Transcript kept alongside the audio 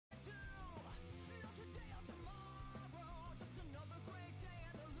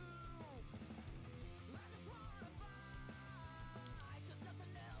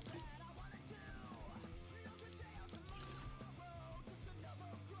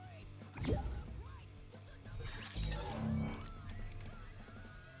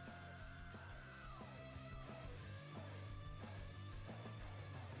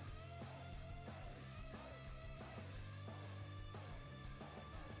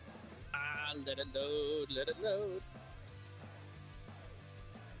Let it load, let it load.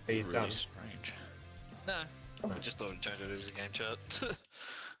 He's really done. Strange. No, I just thought I'd change it as a game chat.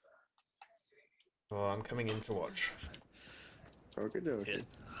 Oh, I'm coming in to watch. Okay. Yeah.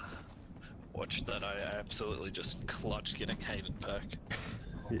 Watch that. I absolutely just clutch getting Hayden back.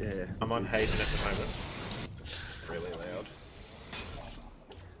 Yeah. I'm on Hayden at the moment. It's really loud.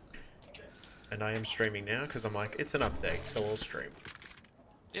 And I am streaming now because I'm like, it's an update, so I'll stream.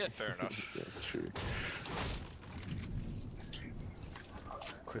 Yeah, fair enough. Yeah, true.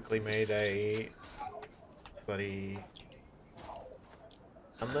 Quickly made a bloody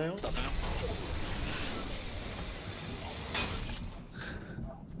thumbnail.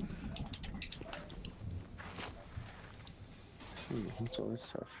 What's all this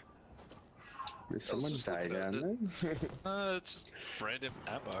stuff? Did I someone was just die looking at down there? It's random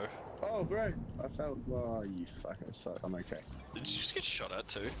ammo. Oh, bro. I felt. Oh, you fucking suck. I'm okay. Did you just get shot at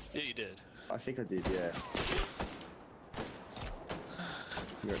too? Yeah, you did. I think I did, yeah.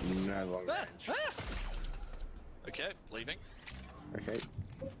 You got no long range. Okay, leaving. Okay.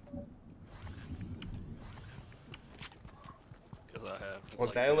 Because I have. Well,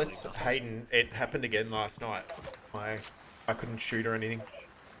 like, Dale, really it's nothing. Hayden. It happened again last night. I couldn't shoot or anything,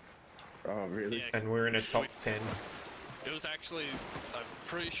 Oh, really? Yeah, and we're in a top 10. It was actually, I'm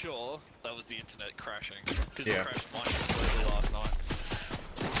pretty sure that was the internet crashing. Because Yeah. it crashed mine completely last night.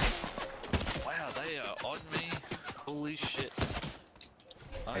 Wow, they are on me. Holy shit.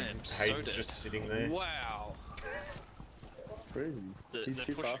 I am so Hayden's dead. just sitting there. Wow. Crazy. He's They're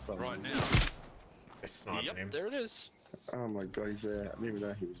too pushing fast on right me. now. They're sniping Yep, him. there it is. Oh my god, he's there. I didn't even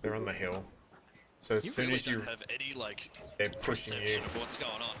know he was They're on the hill. So as You soon really as you, don't have any, like, they're pushing you. perception of what's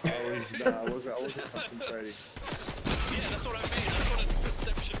going on. I wasn't concentrating. Yeah, that's what I mean. That's what a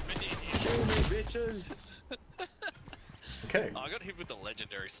perception means. Kill me, bitches! Okay. I got hit with the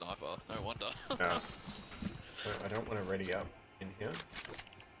legendary sniper. No wonder. I don't want to ready up in here.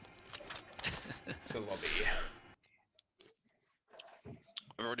 To lobby.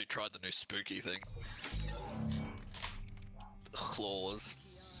 I've already tried the new spooky thing. The claws.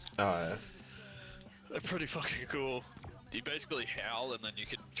 Oh, yeah. They're pretty fucking cool. You basically howl and then you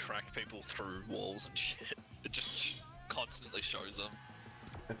can track people through walls and shit. It just constantly shows them.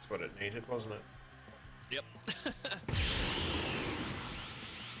 That's what it needed, wasn't it? Yep.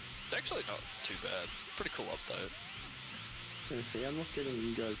 It's actually not too bad. Pretty cool update. Yeah, see, I'm not getting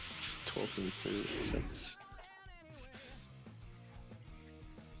you guys talking through it since.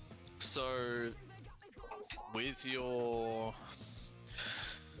 So, with your...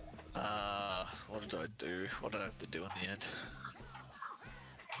 what did I do? What did I have to do in the end?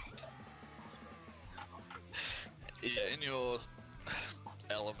 Yeah, in your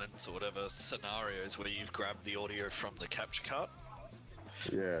elements or whatever scenarios where you've grabbed the audio from the capture card,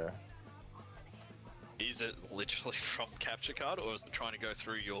 Yeah. is it literally from capture card or is it trying to go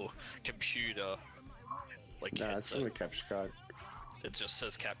through your computer? Like Nah, it's headset? on the capture card. It just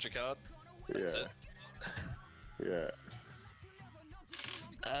says capture card. That's Yeah. it.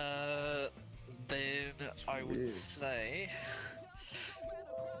 Yeah. Then I would Yeah. say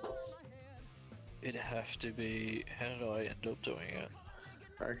it'd have to be. How did I end up doing it?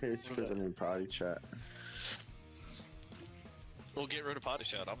 Okay, it's because I'm in party chat. Well, get rid of party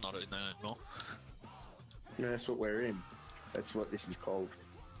chat. I'm not in there anymore. No, that's what we're in. That's what this is called.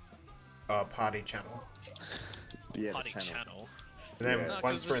 Party channel. Yeah, Party the channel. channel. And then Yeah. No, 'cause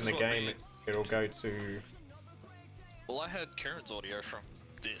once we're this in the is what game, we- it'll go to. Well, I had Karen's audio from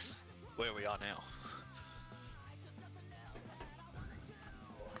this, where we are now.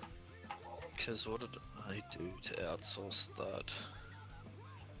 Because what did I do to outsource that?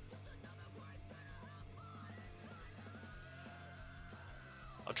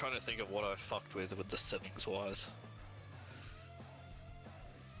 I'm trying to think of what I fucked with the settings wise.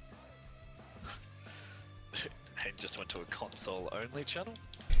 And just went to a console only channel.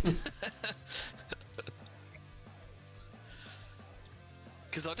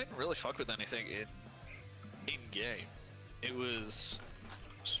 Because I didn't really fuck with anything in game. It was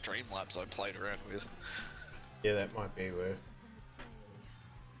Streamlabs I played around with. Yeah, that might be where.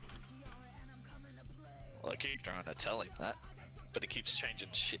 Well, I keep trying to tell him that, but he keeps changing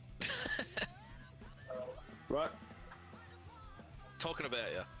shit. What? Talking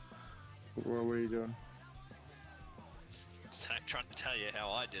about you. What were you doing? Trying to tell you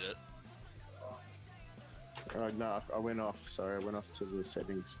how I did it. No, I went off. Sorry, I went off to the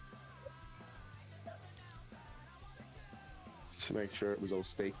settings. To make sure it was all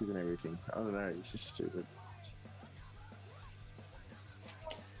speakers and everything. I don't know, it's just stupid.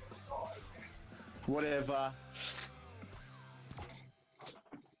 Whatever.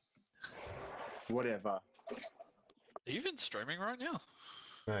 whatever. Are you even streaming right now?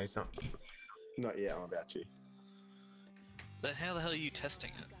 No, he's not. Not yet. I'm about to. Then how the hell are you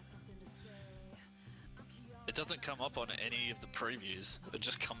testing it? It doesn't come up on any of the previews. It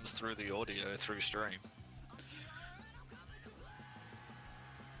just comes through the audio through stream.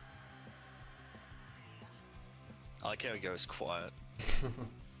 I like how he goes quiet.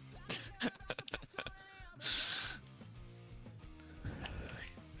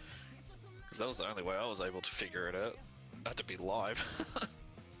 Because that was the only way I was able to figure it out. I had to be live.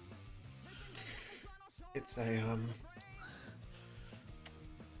 It's a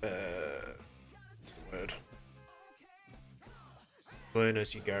what's the word? Learn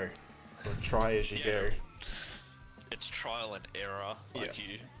as you go, or try as you go. It's trial and error, like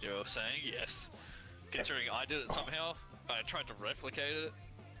you were saying. Yes. Considering I did it somehow, I tried to replicate it,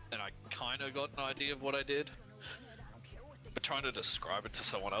 and I kind of got an idea of what I did. But trying to describe it to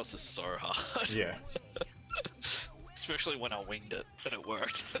someone else is so hard. Yeah. Especially when I winged it, and it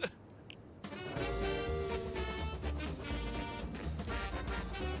worked.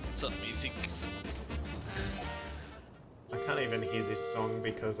 What's up, music? I can't even hear this song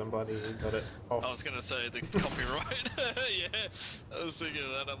because I'm bloody got it off. I was gonna say the copyright. Yeah, I was thinking of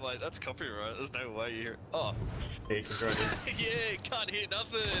that. I'm like, that's copyright. There's no way you hear it. Oh. Yeah, you can join in. Yeah, can't hear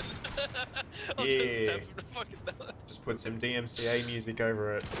nothing. I'll Yeah. just tap the fucking nothing. Just put some DMCA music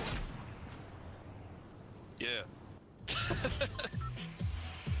over it. Yeah.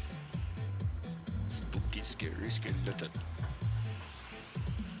 Spooky, scary skeleton.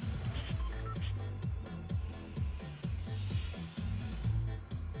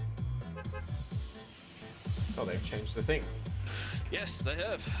 Oh, they've changed the thing. Yes, they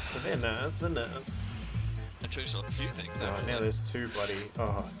have. They're nice, they're nice. They changed a few things Oh, actually. now there's two bloody.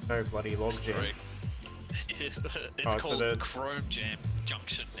 Oh, no bloody log jam. Three. It's Oh, so called the- Chrome Jam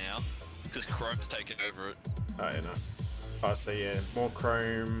Junction now, because Chrome's taken over it. Oh, yeah, nice. Oh, so yeah, more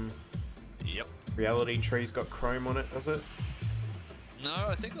Chrome. Yep. Reality Tree's got Chrome on it, does it? No,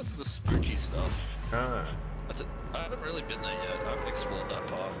 I think that's the spooky stuff. Ah, I haven't really been there yet. I haven't explored that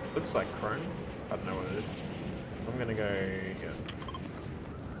part. looks like Chrome. I don't know what it is. I'm gonna go here.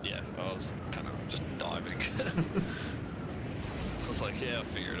 Yeah, I was kind of just diving. So it's like, yeah, I'll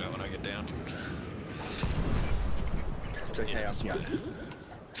figure it out when I get down. It's okay. I'm young.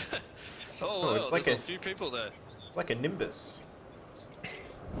 Oh, Oh, wow, it's like there's a- a few people there. It's like a Nimbus.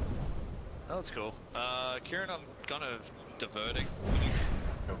 Oh, that's cool. Kieran, I'm kind of diverting,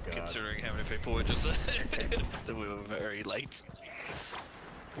 Oh god. considering how many people were just that we were very late.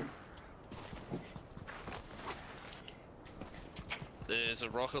 There's a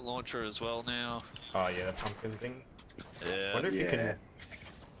rocket launcher as well now. Oh yeah, the pumpkin thing. Yeah. Wonder if you can.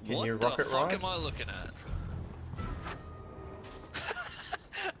 Can What you the rocket fuck ride? am I looking at?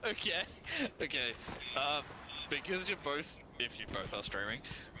 Okay, okay. Because you're both, if you both are streaming,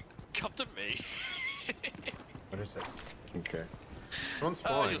 come to me. What is it? Okay. Someone's Oh,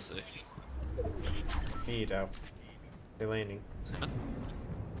 flying. you'll see. Here you go. They're landing.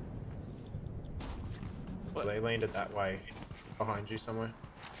 What? They landed that way. Behind you somewhere.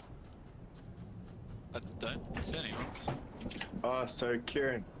 I don't see anyone. Oh, so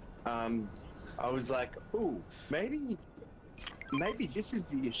Kieran, I was like, ooh, maybe this is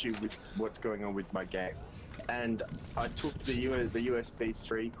the issue with what's going on with my game. And I took the USB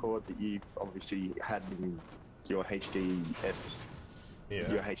 3 cord that you obviously had in your HDS,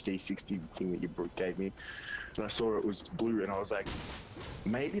 Yeah. your HD 60 thing that you gave me, and I saw it was blue, and I was like,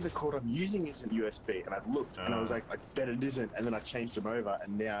 maybe the cord I'm using isn't USB. And I looked, and I was like, I bet it isn't. And then I changed them over,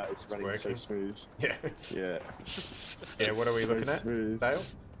 and now it's running so working. smooth. Yeah. Yeah. Yeah. What are we So looking at? smooth. Dale?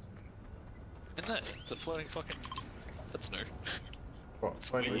 Isn't that? It's a floating fucking. That's new. What? It's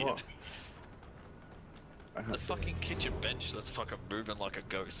Floating weird. what? The fucking kitchen bench that's fucking moving like a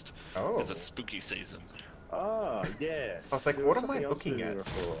ghost. Oh. It's a spooky season. Oh, yeah. I was like, There what was am I something else looking moving at?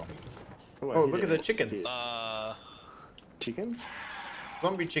 before. I Oh, did look it. at the chickens. Shit. Chickens?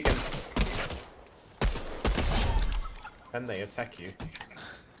 Zombie chicken. And they attack you.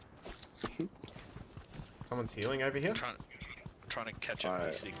 Someone's healing over here. Trying to catch a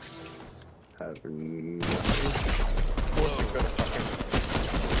Alright. P6. Have nothing. Of course you've got a fucking...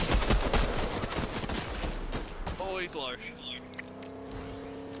 Oh, he's low.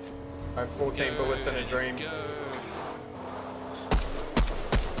 I have 14 bullets and a dream. Go.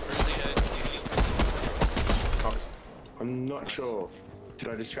 Where's he at? Knocked. I'm not sure. Did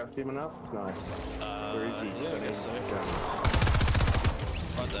I distract him enough? Nice. Where is he? Yeah, I guess so.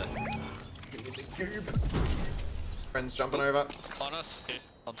 Right there. Cube. Friends jumping over. On us.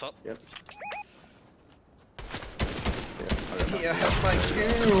 On top. Yep. Yeah, I got Here, have my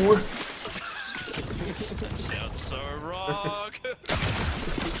cube. so wrong.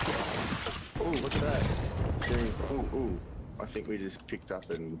 Oh, what's that? Oh, I think we just picked up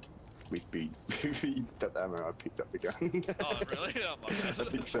and we beat that ammo. I picked up the gun. Oh, really? Oh, my bad. I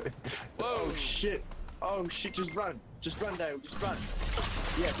think so. Whoa. Oh shit! Oh shit! Just run! Just run, Dale! Just run!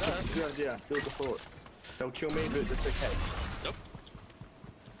 Yes, that's a good idea. Build the fort. They'll kill me, but that's okay. Nope.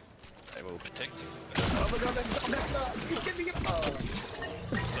 They will protect you. Oh my god! That's he's getting it! Oh.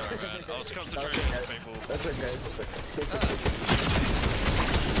 Sorry, man. I was concentrating on people. That's okay. That's okay.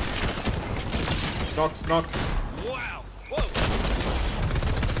 Knocked. Wow! Whoa!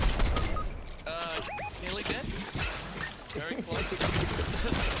 Nearly dead? Very close.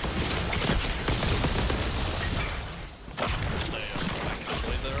 I can't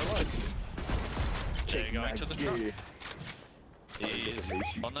believe they're alive. They're going to the truck. He's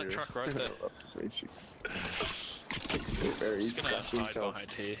on that truck right there. Very Just gonna scratching hide himself.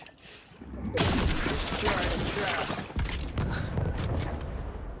 behind here.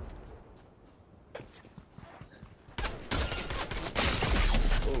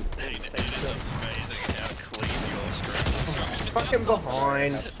 It is amazing how clean your screen looks. Fucking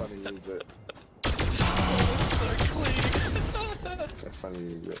behind. How funny is it? It's so clean. How funny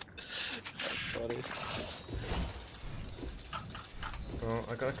is it? That's funny. Well,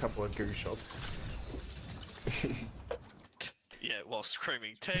 I got a couple of goo shots. Yeah, while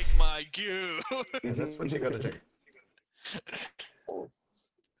screaming, "Take my goo!" Yeah, that's what you gotta do.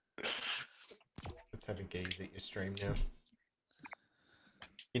 Let's have a gaze at your stream now.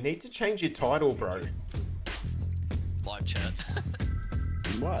 You need to change your title, bro. Live chat.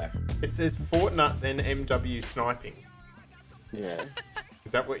 Why? It says Fortnite then MW sniping. Yeah.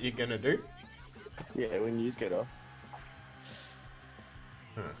 Is that what you're gonna do? Yeah, when you get off.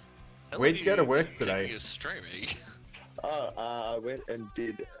 Huh. How Where'd long you go to work think today? You're streaming. Oh, I went and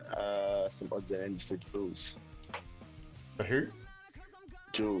did some odds and ends for Jules. For who?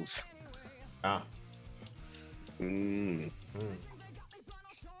 Jules. Ah.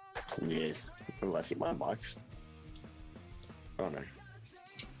 Yes. Well, I think my mic's... Oh no.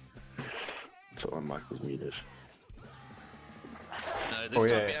 I thought my mic was muted. No, this Oh,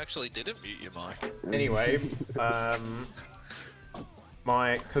 time yeah. you actually didn't mute your mic. Anyway,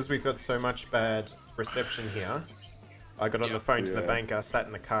 because we've got so much bad reception here, I got on the phone to the banker, sat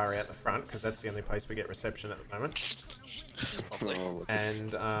in the car out the front, because that's the only place we get reception at the moment. Lovely.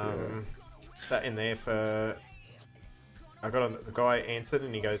 And sat in there for... I got on, the guy answered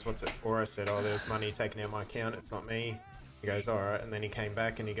and he goes, "What's it for?" I said, "Oh, there's money taken out of my account, it's not me." He goes, "Alright," and then he came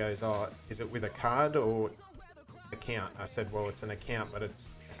back and he goes, "Oh, is it with a card or account?" I said, "Well, it's an account, but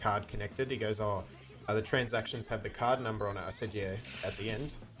it's a card connected." He goes, "Oh, the transactions have the card number on it." I said, "Yeah," at the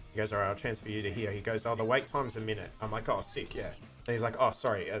end. He goes, "Alright, I'll transfer you to here." He goes, "Oh, the wait time's a minute." I'm like, "Oh, sick, yeah." And he's like, "Oh,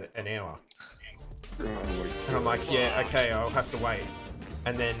 sorry, an hour." And I'm like, "Yeah, okay, I'll have to wait."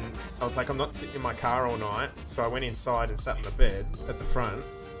 And then I was like, "I'm not sitting in my car all night." So I went inside and sat in the bed at the front.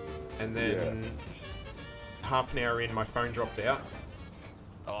 And then half an hour in, my phone dropped out.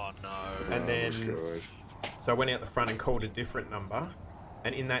 Oh no. And then, so I went out the front and called a different number.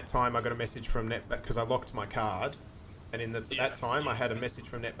 And in that time, I got a message from NetBank because I locked my card. And in that time, I had a message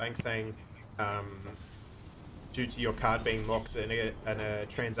from NetBank saying, due to your card being locked and a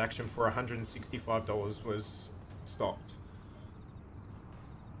transaction for $165 was stopped.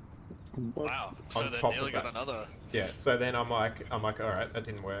 Wow. So On they top nearly of got that. another. Yeah, so then I'm like, all right, that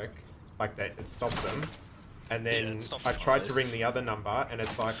didn't work. Like that, it stopped them. And then I tried to ring the other number and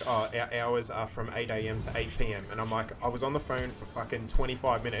it's like, "Oh, our hours are from 8 AM to 8 PM. And I'm like, I was on the phone for fucking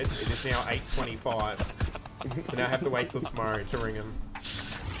 25 minutes. It is now 8:25. So now I have to wait till tomorrow to ring them.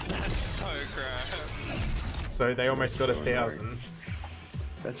 That's so crap. So they almost got 1,000.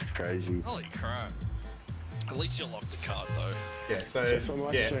 That's crazy. Holy crap. At least you locked the card though. Yeah, so from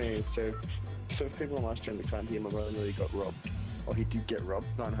my stream, so if people on my stream that can't hear, my brother nearly got robbed. Or he did get robbed,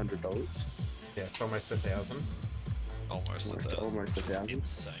 $900. yeah, it's almost 1,000. Almost 1,000. Almost 1,000.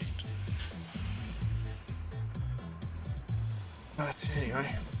 Insane. But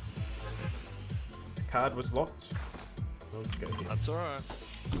anyway, the card was locked. Let's go here. That's alright.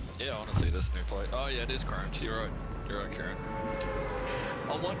 Yeah, I want to see this new plate. Oh yeah, it is cramped. You're right. You're right, Karen.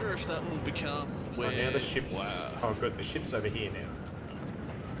 I wonder if that will become where... Oh, now the ship's... Wow. Oh, good, the ship's over here now.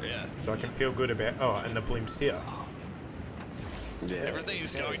 Yeah. So I can feel good about... Oh, and the blimp's here. Yeah. Everything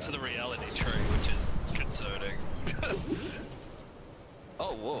is going to the reality tree, which is concerning.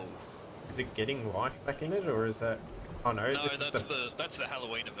 Oh, whoa. Is it getting life back in it, or is that... Oh no, No, this is that's the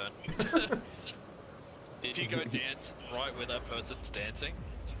Halloween event. If you go dance right where that person's dancing,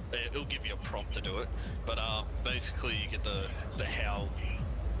 it'll give you a prompt to do it. But basically you get the howl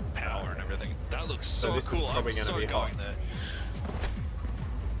power and everything. That looks So so this is cool. probably I'm gonna so be hot. going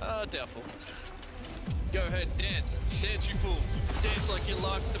there. Doubtful. Go ahead, dance. Dance, you fool. Dance like your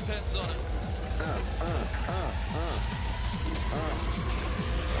life depends on it.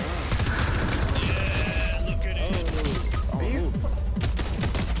 Yeah, look at it. Are you?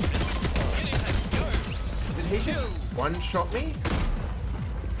 Get in there, go. Did he just one-shot me?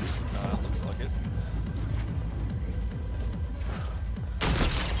 Looks like it.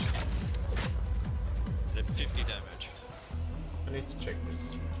 Did 50 damage. I need to check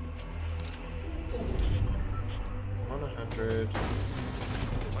this. I'm on 100.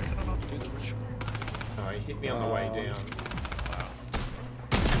 Why can I not do the ritual? Oh, he hit me on the way down.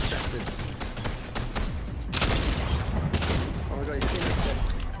 Oh my god, he's seen it.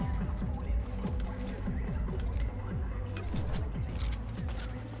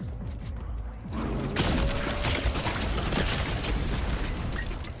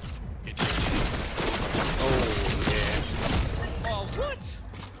 Oh, what?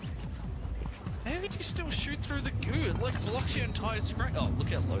 How could you still shoot through the goo? It like blocks your entire screen. Oh, look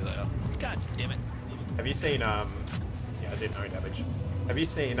how low they are. God damn it. Have you seen, yeah, I did no damage. Have you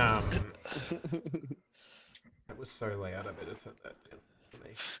seen, that was so loud, I better turn that down for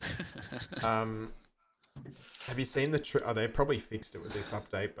me. Have you seen oh, they probably fixed it with this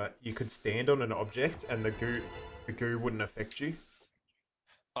update, but you could stand on an object and the goo wouldn't affect you.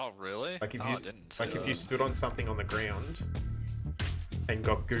 Oh, really? Like if Oh, you, I didn't see like if that. you stood on something on the ground and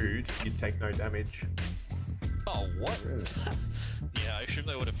got gooed, you'd take no damage. Oh, what? Yeah, I assume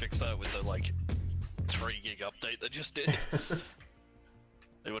they would have fixed that with the, like, 3 gig update they just did.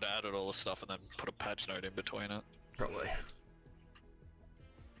 They would have added all the stuff and then put a patch note in between it. Probably.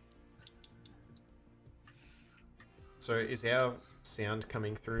 So is our sound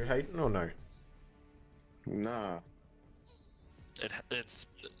coming through, Hayden, or no? Nah.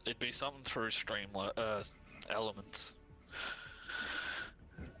 It'd be something through elements.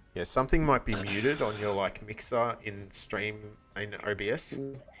 Yeah, something might be muted on your like mixer in OBS.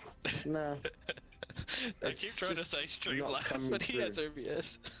 Nah. I keep trying to say not Streamlabs, coming but he has through.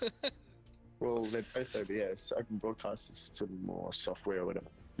 OBS. Well, they're both OBS. Open Broadcast is to more software or whatever.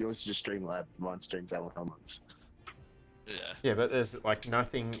 Yours is just Streamlab, mine streams elements. Yeah. Yeah, but there's like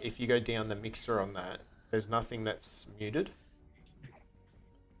nothing, if you go down the mixer on that, there's nothing that's muted.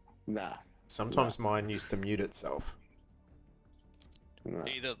 Nah. Sometimes mine used to mute itself. Nah.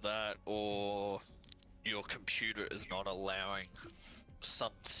 Either that or your computer is not allowing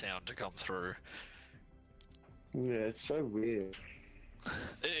some sound to come through. Yeah, it's so weird.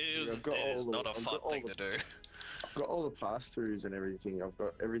 It is not a fun thing to do. I've got all the pass-throughs and everything. I've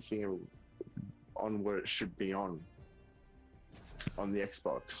got everything on what it should be on the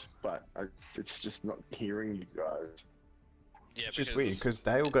Xbox, but it's just not hearing you guys. Yeah, It's just weird, because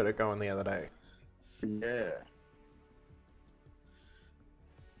Dale got it going the other day. Yeah.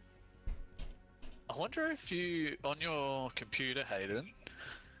 I wonder if you, on your computer, Hayden,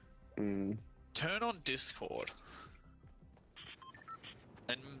 turn on Discord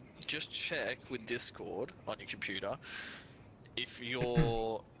and just check with Discord on your computer if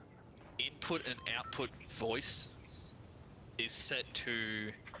your input and output voice is set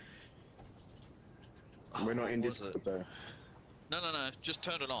to... We're not in what was Discord it? though. No, just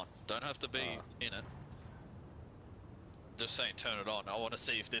turn it on. Don't have to be in it. Just saying turn it on. I want to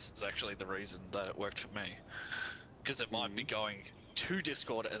see if this is actually the reason that it worked for me. Because it might be going to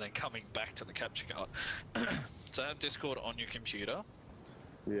Discord and then coming back to the capture card. So have Discord on your computer.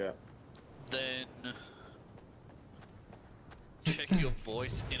 Yeah. Then check your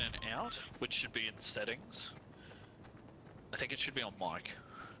voice in and out, which should be in settings. I think it should be on mic.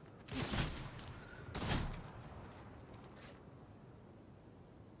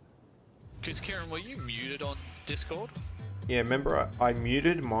 Because Kieran, were you muted on Discord? Yeah, remember I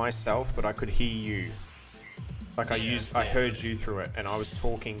muted myself, but I could hear you. Like I heard you through it, and I was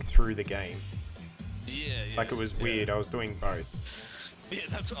talking through the game. Yeah. Like it was weird. I was doing both. Yeah,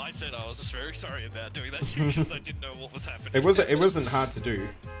 that's what I said. I was just very sorry about doing that too, because I didn't know what was happening. It wasn't hard to do.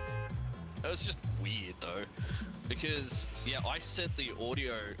 It was just weird though, because I set the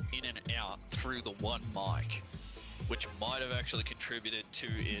audio in and out through the one mic, which might have actually contributed to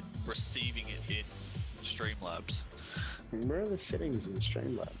it receiving it in Streamlabs. Where are the settings in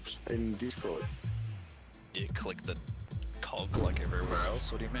Streamlabs? In Discord? You click the cog like everywhere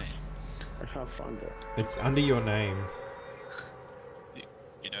else. What do you mean? I can't find it. It's under your name.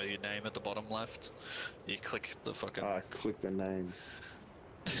 You know your name at the bottom left. You click the fucking. I clicked the name.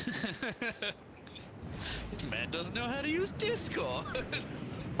 Man doesn't know how to use Discord.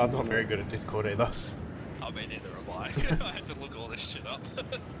 I'm not very good at Discord either. I mean, neither am I. I had to look all this shit up.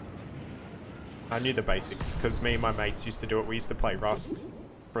 I knew the basics because me and my mates used to do it. We used to play Rust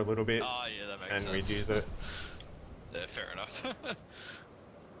for a little bit, Oh yeah, that makes and sense. we'd use it. Yeah, fair enough.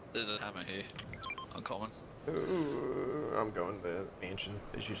 There's a hammer here. Uncommon. I'm going to the mansion.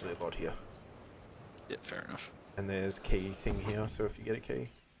 There's usually a lot here. Yeah, fair enough. And there's key thing here, so if you get a key.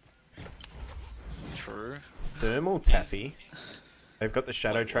 True. Thermal taffy. They've got the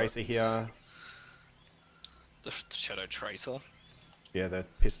shadow tracer here. The shadow tracer. Yeah, the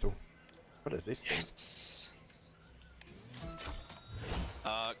pistol. What is this thing? Yes.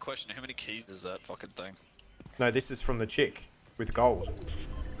 Question: how many keys is that fucking thing? No, this is from the chick with gold.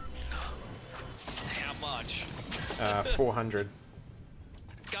 How much? 400.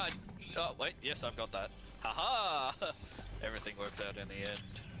 God. Oh wait. Yes, I've got that. Haha. Everything works out in the end.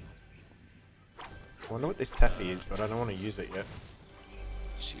 I wonder what this taffy is, but I don't want to use it yet.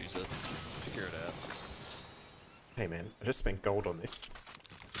 Just use it. Figure it out. Hey man, I just spent gold on this.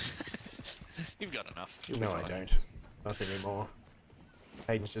 You've got enough. You'll be No, I fine. don't. Not anymore.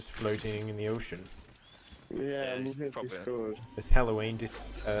 Hayden's just floating in the ocean. Yeah, I'm he's looking at probably- Discord. There's Halloween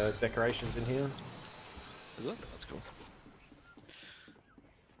decorations in here. Is it? That's cool.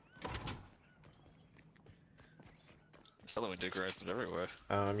 There's Halloween decorations everywhere.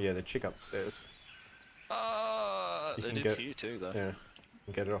 Yeah, the chick upstairs. It can is get- here too, though. Yeah, you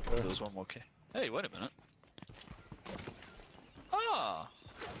can get it off there. There was one more key. Hey, wait a minute. Ah!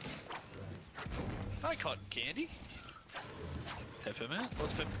 Hi, cotton candy. Peppermint?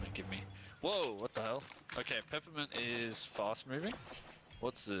 What's peppermint give me? Whoa, what the hell? Okay, peppermint is fast moving.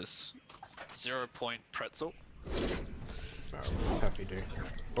 What's this? 0-point pretzel. Alright, what's taffy do?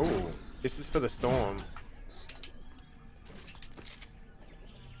 Oh, this is for the storm.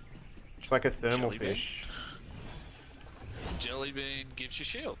 It's like a thermal Jelly bean? fish. Jelly bean gives you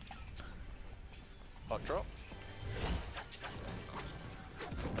shield. Hot drop.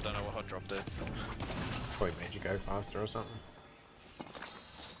 I don't know what hot drop did. Probably made you go faster or something.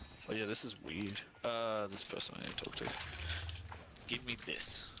 Oh yeah, this is weird. This person I need to talk to. Give me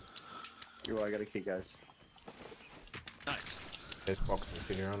this. Oh, I got a key, guys. Nice. There's boxes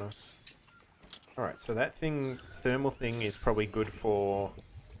here on us. Alright, so that thing, thermal thing, is probably good for...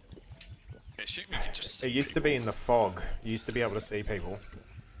 Okay, shoot me, you can just see It used to be in the fog. You used to be able to see people.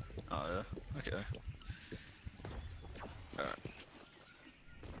 Oh yeah, okay. Alright.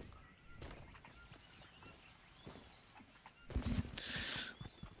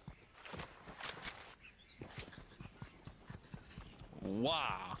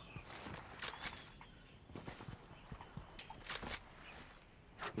 Wow.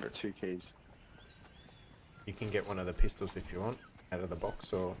 There are 2 keys. You can get one of the pistols if you want, out of the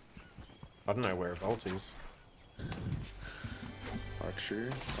box, or... I don't know where a vault is. Archer.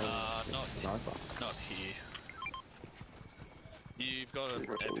 Not Sniper. not here. You've got an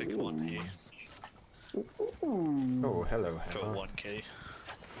epic one here Oh, hello, for hammer. 1 key.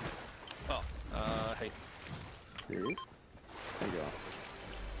 Oh, hey. Here it is. There you go.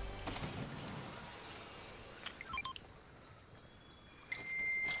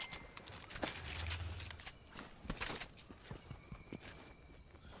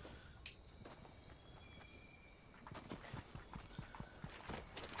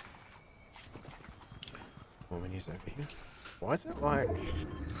 More menus over here. Why is it like...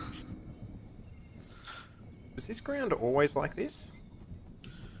 Was this ground always like this?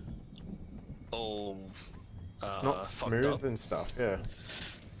 Oh, It's not fucked smooth up. and stuff, yeah.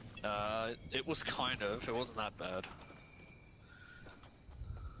 It was kind of. It wasn't that bad.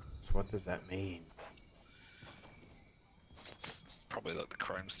 So what does that mean? It's probably like the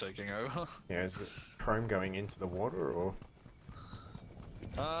chrome's taking over. Yeah, is it chrome going into the water, or...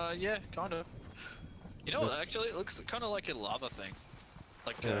 Yeah, kind of. You Is know what? this- Actually, it looks kind of like a lava thing.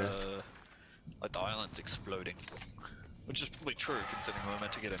 Like, Yeah. like the island's exploding. Which is probably true, considering we're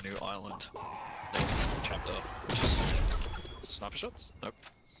meant to get a new island next chapter. Which is... Sniper shots? Nope.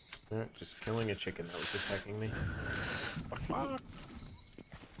 No, just killing a chicken that was attacking me. Fuck.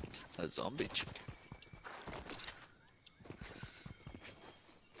 A zombie chicken.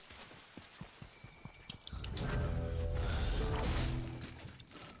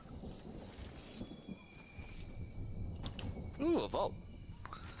 Ooh, a vault.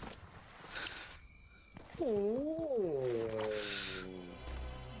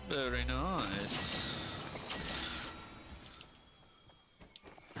 Very nice.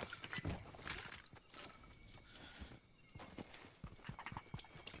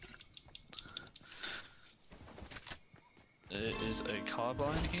 There is a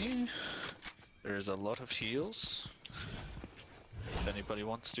carbine here. There is a lot of heals. If anybody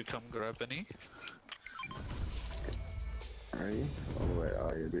wants to come grab any. Ready? Oh wait,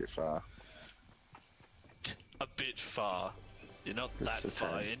 oh you're a bit far. a bit far. You're not that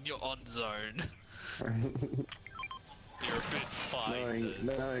far, and you're on zone. You're a bit far.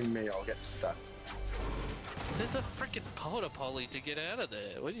 Knowing me, I'll get stuck. There's a freaking porta potty to get out of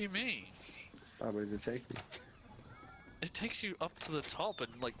there. What do you mean? Oh, where does it take me? It takes you up to the top and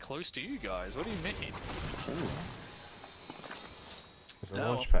like close to you guys. What do you mean? There's a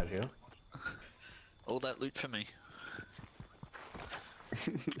launch pad here. All that loot for me.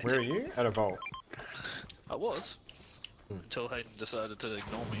 Where are you? At a vault. I was. Until Hayden decided to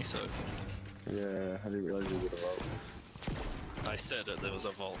ignore me, so... Yeah, I didn't realize it was a vault. I said that there was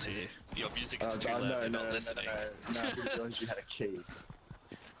a vault here. Your music is too loud, you're not listening. No, I didn't realize you had a key.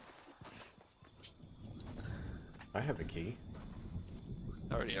 I have a key.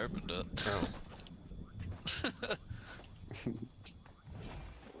 I already opened it. Oh.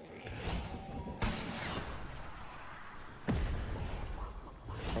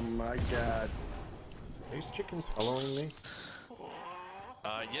 Oh my god. Are these chickens following me?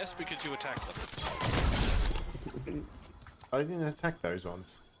 Yes, because you attacked them. I didn't attack those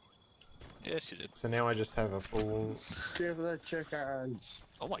ones. Yes, you did. So now I just have a full... Give the chickens!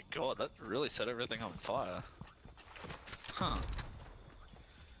 Oh my god, that really set everything on fire. Huh.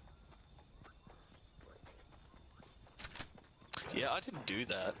 Yeah, I didn't do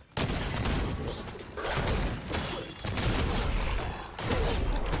that.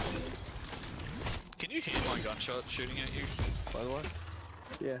 Can you hear my gunshot shooting at you, by the way?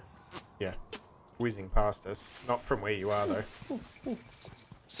 Yeah. Yeah. Whizzing past us. Not from where you are, though.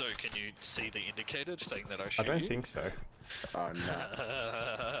 So, can you see the indicator saying that I shoot I don't you? think so. Oh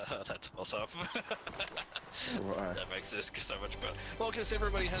no. That's awesome. Why? That makes this so much better. Well, because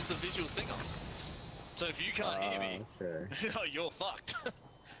everybody has the visual thing on. So if you can't hear me, Okay. you're fucked.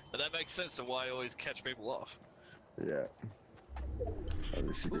 But that makes sense to why I always catch people off. Yeah. Oh,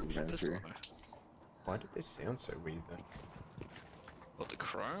 this is Ooh, getting pistol through. ammo. Why did this sound so weird, then? What, the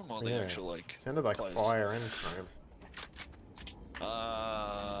chrome or the Yeah. actual, like... It sounded like place? fire and chrome.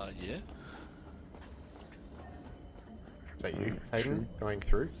 Yeah. Is that you, Hayden, going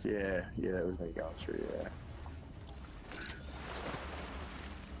through? Yeah, that was me going through, yeah.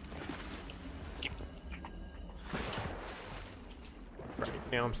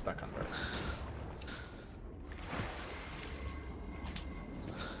 Right, now I'm stuck under it.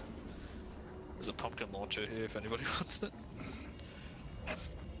 There's a pumpkin launcher here if anybody wants it.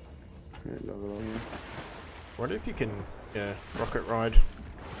 Yeah, another one here. Wonder if you can, rocket ride.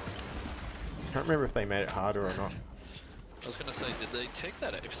 Can't remember if they made it harder or not. I was gonna say, did they take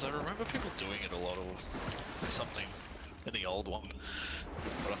that out? Because I remember people doing it a lot of something in the old one.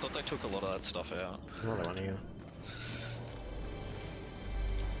 But I thought they took a lot of that stuff out. There's another one here.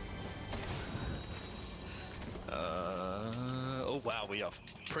 Oh wow, we are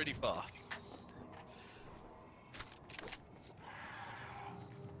pretty far.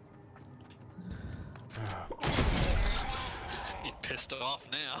 You're pissed off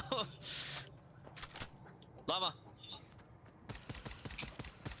now. Llama!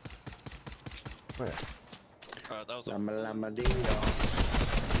 Where? That was a... Lama ding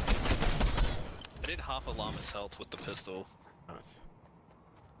I did half a llama's health with the pistol. Nice.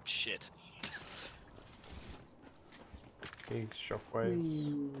 Shit. Big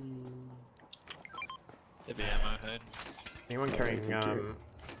shockwaves. Heavy ammo, Hayden. Anyone carrying, there's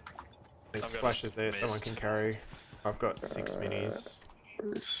I've got splashes there, someone mist. can carry. I've got 6 minis.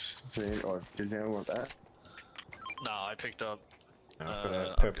 Oh, does anyone want that? No, I picked up... I've got a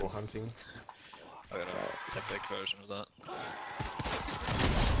I'm purple good. hunting. I got a epic version of that.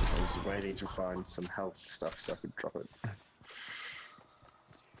 I was waiting to find some health stuff so I could drop it.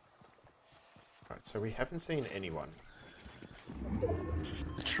 Right, so we haven't seen anyone.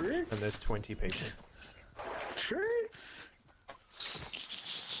 True? And there's 20 people. True?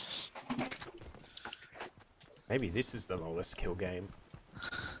 Maybe this is the lowest kill game.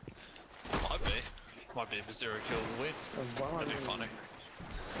 Might be. Might be a 0 kill win. That'd be funny.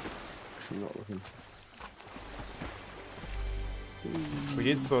 I'm not looking. We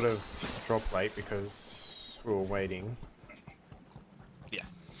did sort of drop late because we were waiting. Yeah.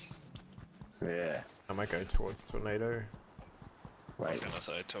 Yeah. I might go towards Tornado. I was Wait. gonna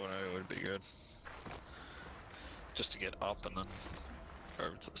say tornado would be good. Just to get up and then go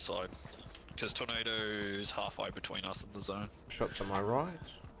over to the side. Because tornado is halfway between us and the zone. Shots on my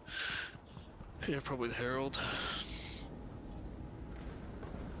right. Yeah, probably the Herald.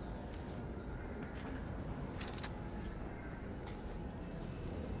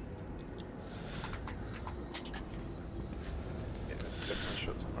 Yeah, definitely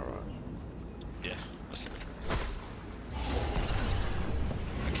shots on my right. Yeah, I see.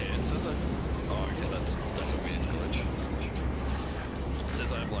 Okay, it says that Oh, okay, that's a weird glitch. It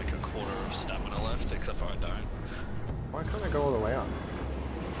says I have like a quarter of stamina left, except for I don't. Why can't I go all the way up?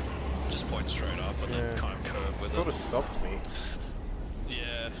 Just point straight up and then kind of curve It with sort it. of stopped me.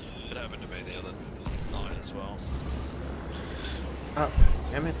 Yeah, it happened to me the other night as well. Up.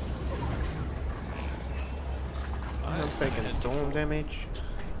 Damn it. I'm taking storm damage.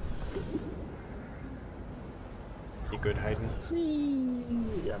 You good, Hayden?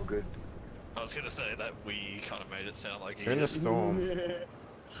 Yeah, I'm good. I was gonna say that we kind of made it sound like You're in the storm.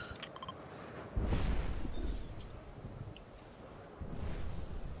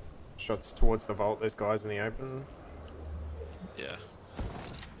 Shots towards the vault. There's guys in the open. Yeah.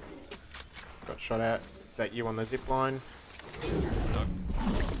 Got shot at. Is that you on the zip line? Nope.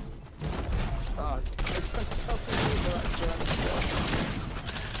 Oh,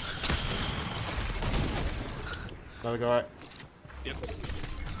 Another guy. Yep.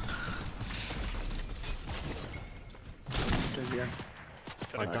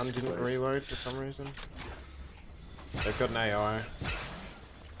 My gun didn't reload for some reason. They've got an AI.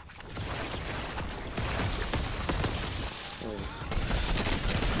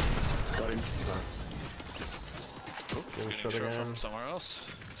 Got him. Nice. Getting shot Getting shot again. from somewhere else.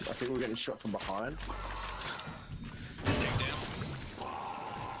 I think we're getting shot from behind. Dig down.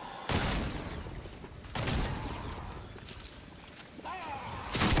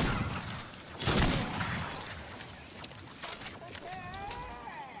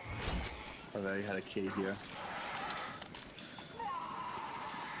 Oh, they had a key here.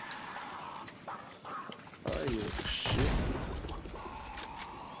 Oh, you shit.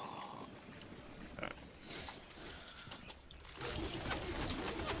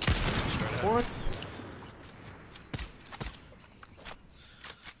 Straight ahead. What?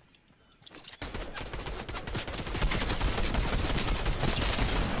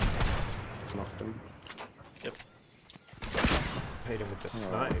 Knocked him. Yep. Hit him with the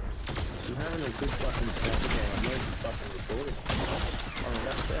snipes. I'm having a good fucking sniper game. I'm really fucking recording. Oh,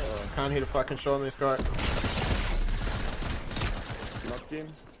 that's there. Can't hit a fucking shot on this guy. Knocked him.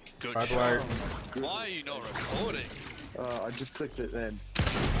 Good Bye, shot. bloke. Why are you not recording? I just clicked it then.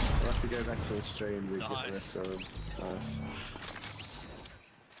 I'll have to go back to the stream to get the Nice. rest of them. Nice.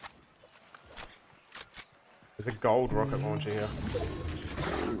 There's a gold rocket launcher here.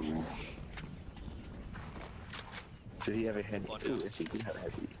 Did he have a heavy? What Ooh, now? yes, he did have a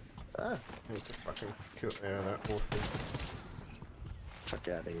heavy. Ah, I need to fucking kill. Yeah, that wolf is. fuck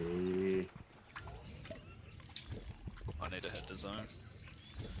out of here. I need to head to zone.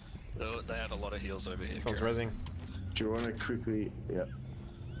 They had a lot of heals over here. Someone's Kieran. rezzing. Do you want to quickly? Yep.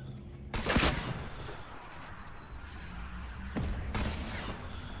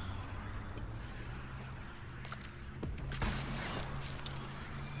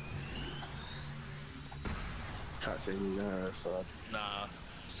 Can't see anything on the other side. Nah,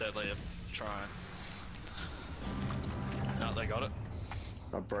 sadly I'm trying. No, they got it.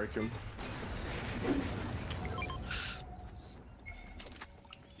 I broke him.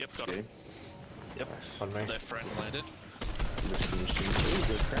 Yep, got Okay. it. Yep. Nice. On me. Their friend landed. Just finished him. Ooh,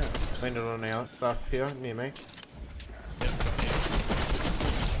 good crap. Landed on our stuff here near me. Yep.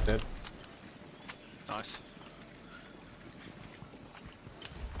 Dead. Nice.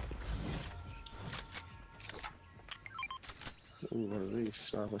 Ooh, what are these?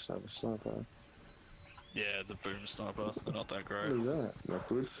 Sniper, sniper, sniper. Yeah, the boom sniper. They're not that What great. is that? Not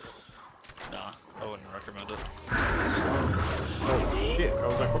good. Nah, I wouldn't recommend it. Oh shit! I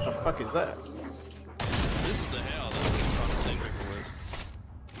was like, what the fuck is that? This is the how that we're trying to see people with.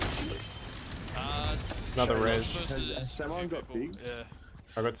 It's Another you're not res. supposed to- Has someone few got people- bigs? Yeah.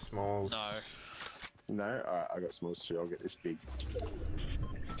 I got smalls. No. No? Alright, I got smalls too. I'll get this big.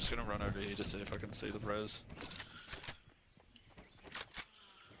 I'm just gonna run over here to see if I can see the res.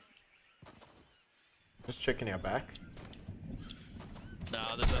 Just checking our back.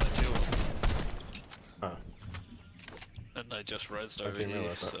 Nah, there's only two of them. Oh, And they just rezzed I over didn't here,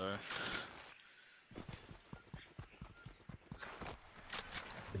 realise that. so...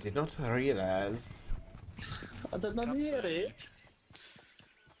 I did not realize. I did not Can't hear say. it.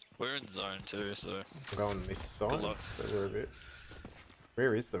 We're in zone 2, so... I'm going this side, luck. so we're a bit.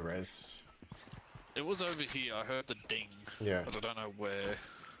 Where is the res? It was over here, I heard the ding. Yeah. But I don't know where...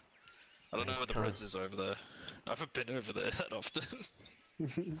 I don't know where the can't- res is over there. I haven't been over there that often.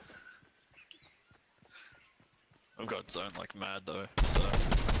 I've got zone like mad though, so...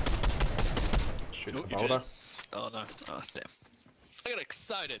 Shoot Oh, the you boulder. did. Oh no, oh damn. I got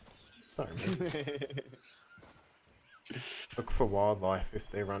excited! Sorry, man. Look for wildlife if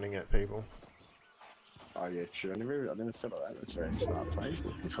they're running at people. Oh yeah, true. I never thought of that. That's very smart play.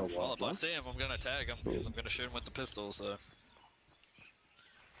 For a Well, while. if I see him, I'm gonna tag him because I'm gonna shoot him with the pistol. So.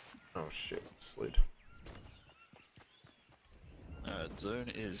 Oh shit, slid. Alright,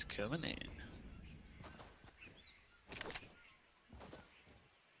 zone is coming in.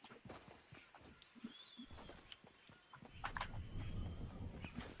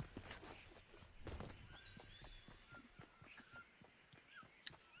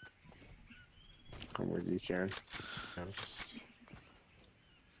 I'm with you, Karen. I'm just...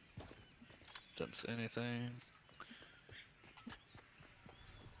 Didn't see anything.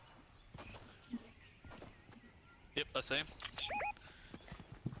 Yep, I see him.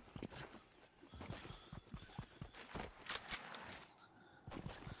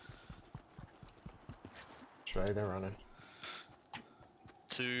 Which way they're running?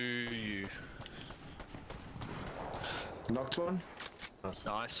 To you. Knocked one. Nice.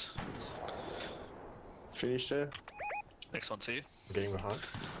 Nice. Finished her. Next one to you. I'm getting behind.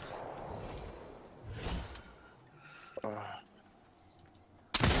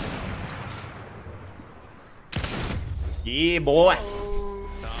 Yeah, boy!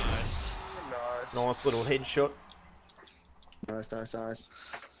 Nice. Nice. Nice little headshot. Nice.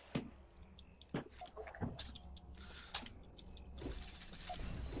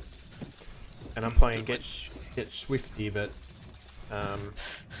 And I'm playing Get Swifty, but I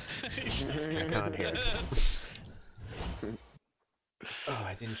can't hear it. Oh,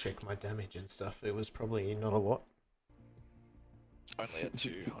 I didn't check my damage and stuff. It was probably not a lot. Only at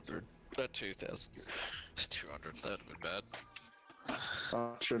 200. At 2,000. 200, that'd have been bad.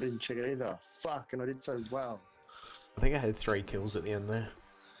 Oh, sure didn't check it either. Fuck, and I did so well. I think I had 3 kills at the end there.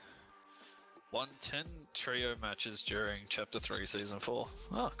 Won 10 trio matches during Chapter 3, Season 4.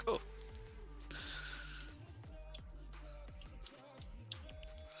 Oh, cool.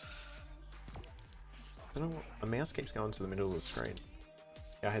 I don't know what, my mouse keeps going to the middle of the screen.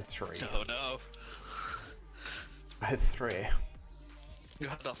 Yeah, I had 3. Oh no. I had 3. You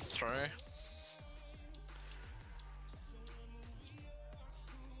had a 3.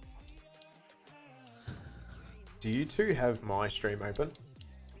 Do you two have my stream open?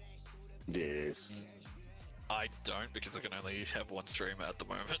 Yes. I don't because I can only have one streamer at the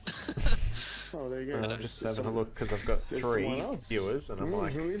moment. Oh, there you go. I'm just having a look because I've got There's 3 someone else. viewers and I'm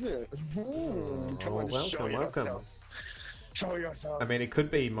like, who is it? Come on, welcome, show welcome. yourself. Show yourself. I mean, it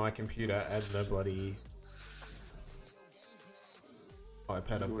could be my computer and the bloody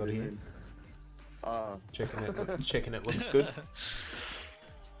iPad I've What got do you here. mean? Checking it looks good.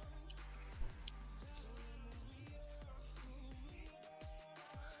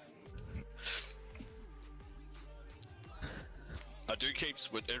 I do keep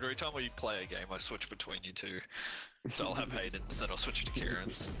every time we play a game, I switch between you two. So I'll have Hayden's, then I'll switch to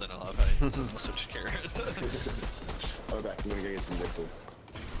Kieran's, then I'll have Hayden's, then I'll switch to Kieran's. Oh, back. I'm gonna go get some Red Bull.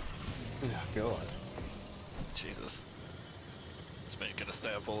 Oh, God. Jesus. This man gonna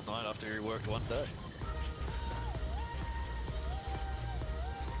stay up all night after he worked one day.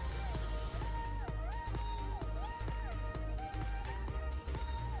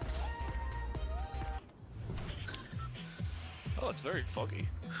 Oh, it's very foggy.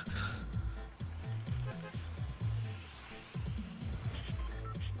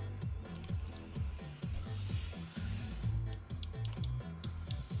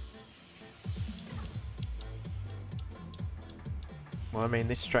 Well, I mean,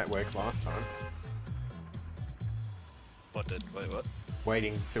 this strat worked last time. What did? Wait, what?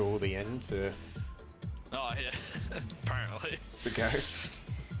 Waiting till the end to Oh, yeah. Apparently. go.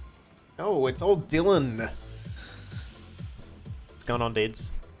 Oh, it's all Dylan. What's going on,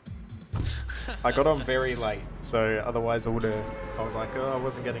 Dids? I got on very late, so otherwise I was like, oh, I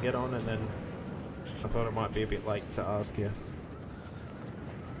wasn't going to get on, and then I thought it might be a bit late to ask you.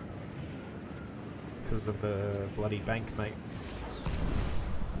 Because of the bloody bank, mate.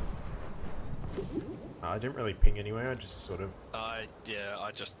 I didn't really ping anywhere, I just sort of... Yeah,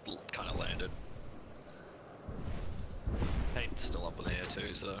 I just kind of landed. Hayden's still up in the air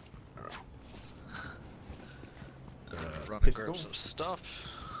too, so... Run and pistol? grab some stuff.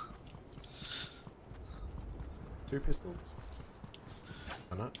 2 pistols?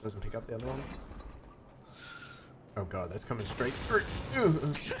 Oh no, doesn't pick up the other one. Oh god, that's coming straight through.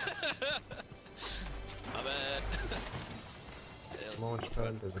 My bad. Launch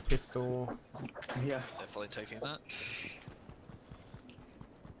pad, there's a pistol. Yeah. Definitely taking that.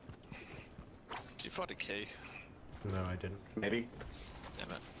 Did you find a key? No, I didn't. Maybe.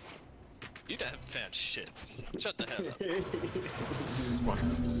 Damn it. You haven't found shit. Shut the hell up. This is one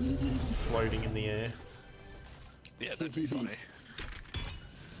floating in the air. Yeah, that'd be funny.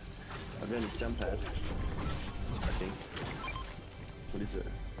 I've been a jump pad. I think. What is it?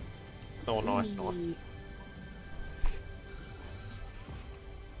 Oh, nice, nice.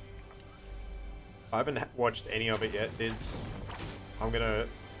 I haven't watched any of it yet, Dids. I'm gonna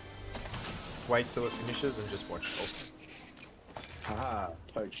wait till it finishes and just watch it all. Haha,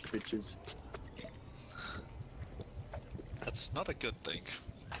 poached bitches. That's not a good thing.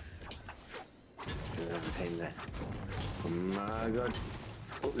 There's a team there. Oh my god.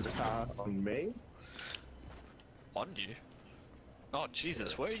 Oh, there's a car on me. On you? Oh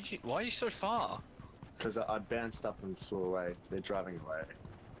Jesus, where are you? Why are you so far? Because I bounced up and flew away. They're driving away.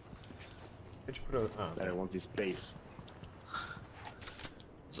 Did you put a... Oh, They don't want this beef.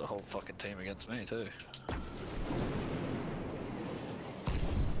 There's a whole fucking team against me too.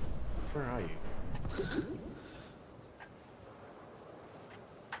 where are you?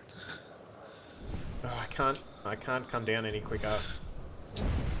 Oh, I can't come down any quicker.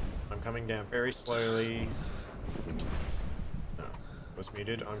 I'm coming down very slowly. No, was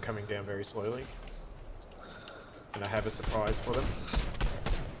muted. I'm coming down very slowly. And I have a surprise for them.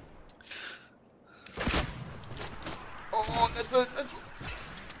 Oh, that's...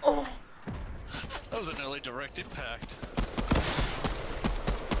 Oh! That was an early direct impact.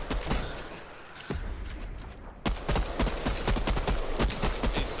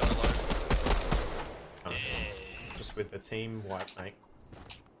 He's solo. Nice. Yeah. Just with the team wipe, mate.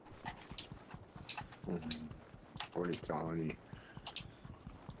 What is going on here?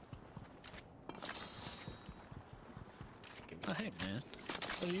 Oh, hey man,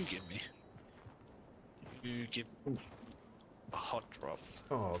 what do you give me? You give a hot drop.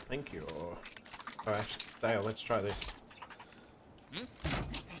 Oh, thank you. Alright, Dale, let's try this.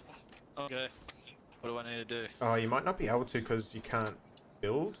 Okay. What do I need to do? Oh, you might not be able to because you can't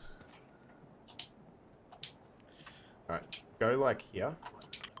build. Alright, go like here.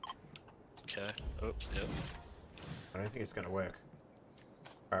 Okay. Oh, yep. I don't think it's gonna work.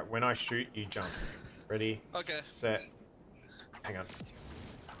 Alright, when I shoot, you jump. Ready? Okay. Set. Hang on.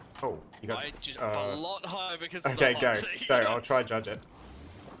 Oh, you got... I just up a lot higher because of okay, the go. hot seat. Go, I'll try judge it.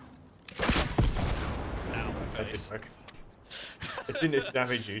 Ow, my That face. didn't work. It didn't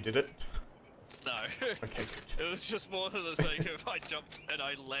damage you, did it? No. Okay, good. It was just more for the sake of I jumped and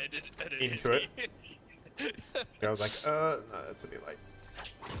I landed and it Into hit me. I was like, no, that's a bit late.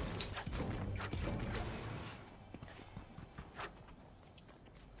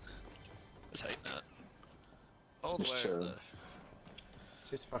 I was hating that. All the way Just over chill. there. It's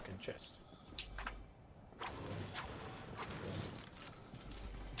his fucking chest.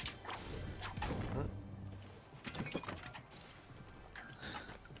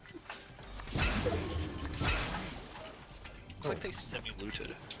 Looks like they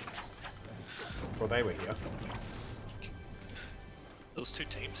semi-looted. Well, they were here. Those two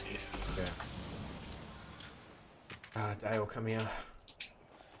teams here. Yeah. Dale, come here.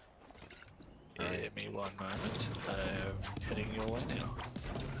 Alright. Give me one moment. I'm heading your way now.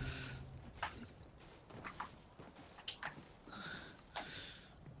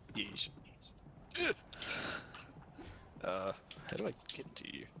 Yeesh. How do I get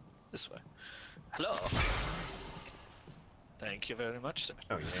to you? This way. Hello. Thank you very much, sir.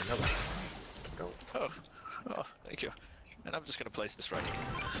 Oh, yeah, another. Go. Oh, thank you. And I'm just gonna place this right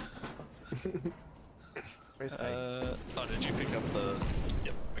here. Where's me? Oh, did you pick up the...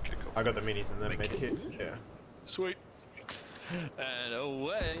 Yep, okay, cool. I got the minis and the Make med it. kit. Yeah. Sweet. And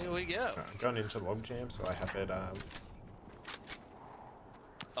away we go. Alright, I'm going into logjam, so I have it,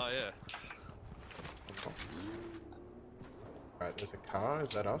 Oh, yeah. Alright, there's a car.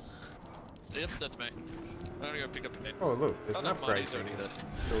 Is that us? Yep, that's me. I'm gonna go pick up a net. Oh, look, there's Oh, an no, upgrade money's thing already there.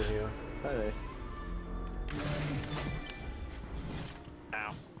 still here. Hi there.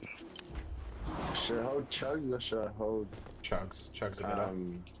 Ow. Should I hold chugs or should I hold Chugs. Chugs are better.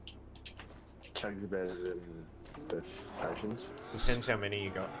 chugs are better than the potions? Depends how many you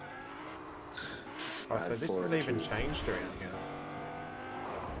got. Oh, so this has even changed around here.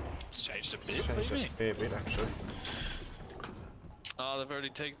 It's changed a bit. It's What changed do you a mean? fair bit, actually. Oh, they've already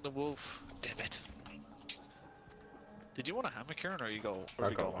taken the wolf. Damn it. Did you want a hammer, Kieran, or you got? Or I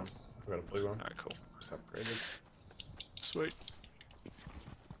you got one. I got a blue one. Alright, cool. Just upgraded. Sweet.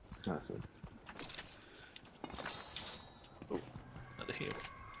 Nothing. Oh, another heal.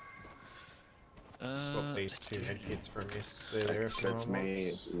 Swap these two med kits for a mist. They're there if That's anyone me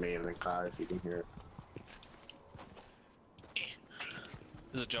wants. in the car if you can hear it.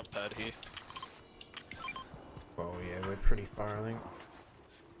 There's a jump pad here. Well, yeah, we're pretty far, I think.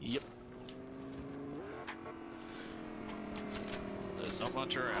 Yep. There's not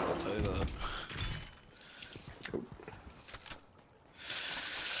much around, I'll tell you that.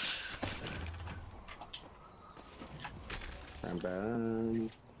 Bam, bam.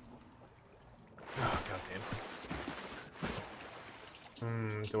 Oh,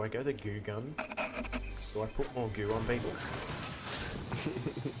 goddamn. Do I go the goo gun? Do I put more goo on people?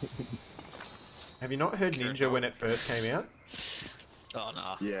 Have you not heard Ninja when it first came out? Oh,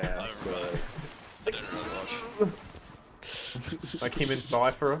 nah. Yeah, I so... remember. It's like, Didn't really watch. like him and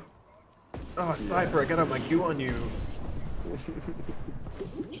Cypher. Oh, Cypher, I got my goo on you.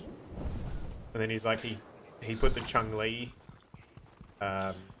 And then he's like, he put the Chung-Li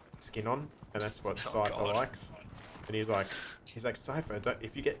skin on, and that's what Cypher likes. And he's like, Cypher,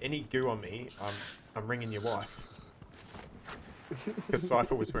 if you get any goo on me, I'm ringing your wife. Because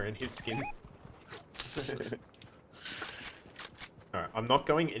Cypher was wearing his skin. Alright, I'm not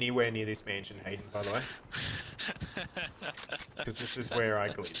going anywhere near this mansion, Hayden, by the way. Because this is where I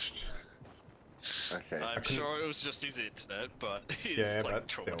glitched. Okay. I'm sure it was just his internet, but he's Yeah, like but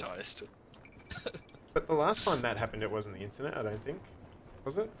still. traumatized. But the last time that happened, it wasn't the internet, I don't think.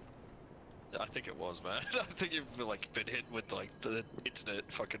 Was it? I think it was, man. I think you've like been hit with like the internet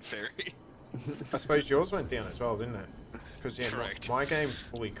fucking fairy. I suppose yours went down as well, didn't it? Because yeah, Correct. my game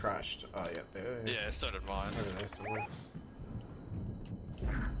fully crashed. Oh yeah, there. Yeah, so did mine. Over there somewhere.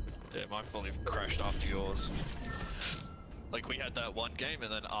 Yeah, mine fully crashed after yours. Like we had that one game,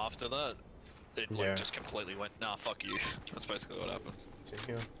 and then after that, it like just completely went. Nah, fuck you. That's basically what happened. It's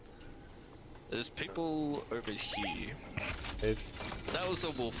in here. There's people over here. There's. That was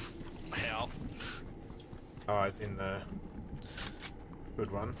a wolf. How? Oh, it's in the good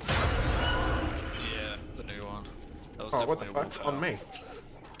one. Yeah, the new one. That was Oh, what the definitely a wolf fuck? On howl. me.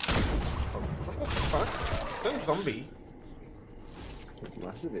 What the fuck? Is that a zombie?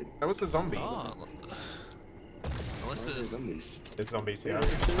 Must have been. That was a zombie. Oh. Unless there's... zombies. There's zombies here. Yeah,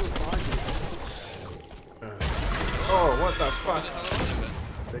 there's still behind you. Oh, what the fuck?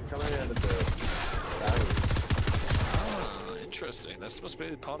 They're coming out of the barrels. Ah, interesting. This must be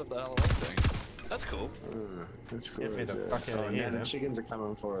part of the Halloween thing. That's cool. That's cool. Get me the fuck out of here, The then. chickens are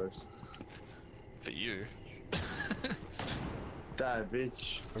coming for us. For you. Die,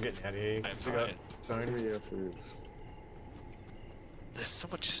 bitch. I'm getting out of here. I'm We got fine. zone. Give me your food. There's so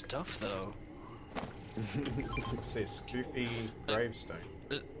much stuff, though. What's this? Goofy gravestone.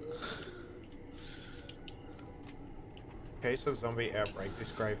 In case of zombie outbreak,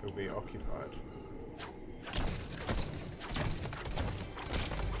 this grave will be occupied.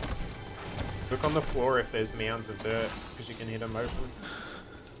 Look on the floor if there's mounds of dirt, because you can hit them open.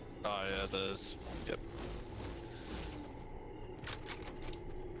 Oh, yeah, there's... Yep.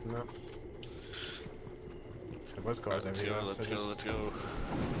 No. There was guys Let's over go, here. let's so go, just- let's go.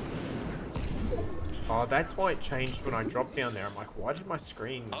 Oh, that's why it changed when I dropped down there. I'm like, why did my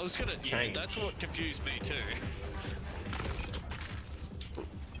screen I was gonna... change? Yeah, that's what confused me, too.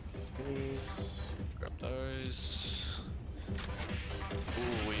 Please. Grab those.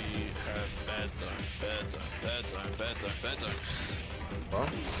 Ooh, we have bad zone, bad zone, bad zone, bad zone, bad zone. What?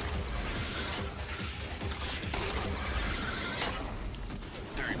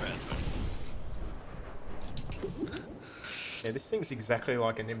 Very bad zone. Yeah, this thing's exactly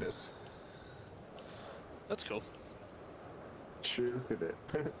like a Nimbus. That's cool. True, look at it.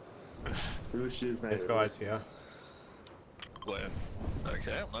 Real shit's made There's of guys here. Where?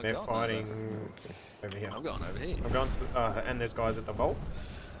 Okay, I'm not They're going fighting over here. I'm going over here. I'm going to, and there's guys at the vault.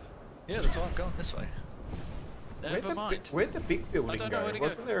 Yeah, that's why I'm going this way. Never mind. Where'd the big building don't know go? where to go.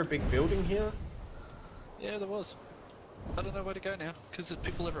 Wasn't there a big building here? Yeah, there was. I don't know where to go now, because there's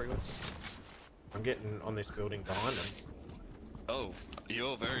people everywhere. I'm getting on this building behind them. Oh,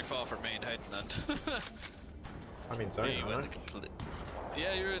 you're very far from me and Hayden then. I'm in zone, Yeah, you aren't went I? the complete...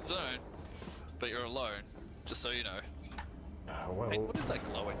 Yeah, you're in zone, but you're alone, just so you know. Oh, well, Hey, what is that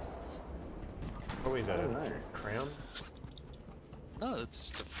glowing? probably the don't know. crown. No, it's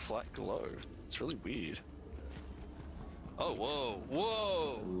just a flat glow. It's really weird. Oh, whoa,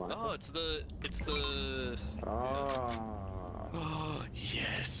 whoa! Like Oh, it's the... Ah. Oh,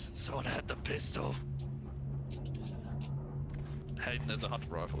 yes! Someone had the pistol. Hayden, there's a hunter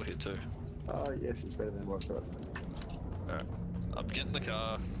rifle here too. Oh, yes, it's better than what I thought. Alright. I'm getting the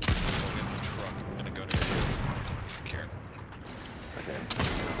car. I'm getting the truck. I'm gonna go to Karen. Okay.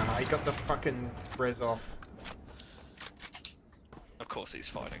 He got the fucking res off. Of course he's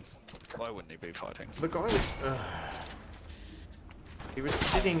fighting. Why wouldn't he be fighting? The guy was... he was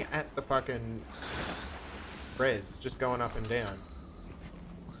sitting at the fucking res, just going up and down.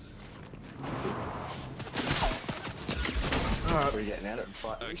 We're getting at it and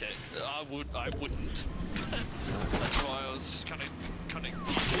fight. Okay, I wouldn't. That's why I was just kind of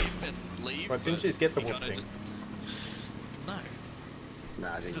leave and leave. But didn't you just get the he wolf kinda thing? No,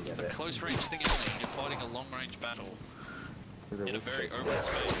 Nah, I it's didn't a get it. close range thing only. You're fighting a long range battle. in a very open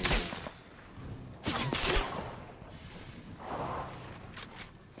space.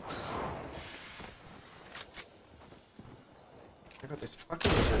 I got this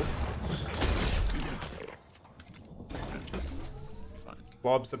fucking wolf. Fine.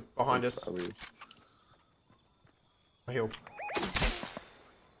 Blobs are behind us. I heal.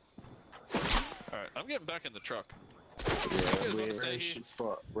 Alright, I'm getting back in the truck. Yeah, guys we're wanna in stay a here? shit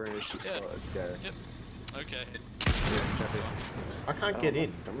spot. We're in a shit spot. Let's go. Yep. Okay. I can't get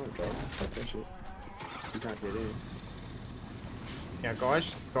in. Come on, bro. Okay, shit. You can't get in. Yeah,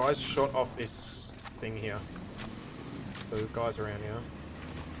 guys shot off this thing here. So there's guys around here.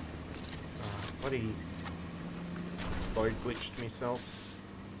 Bloody load glitched myself.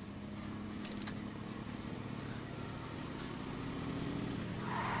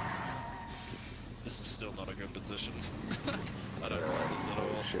 This is still not a good position. I don't like this at all.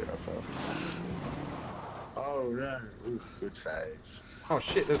 Oh shit, I fell. Oh no. Oof, good save. Oh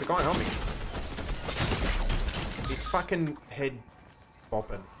shit, there's a guy on me. His fucking head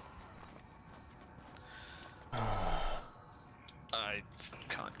bopping. I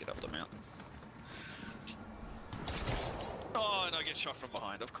can't get up the mountain. Oh, and I get shot from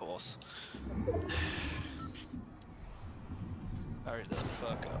behind, of course. Hurry the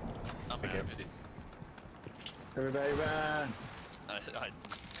fuck up. I'm out of it. Everybody run!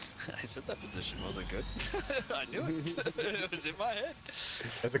 I said that position wasn't good. I knew it. It was in my head.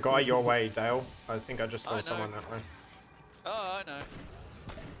 There's a guy your way, Dale. I think I just saw I know. someone that way. Oh, I know.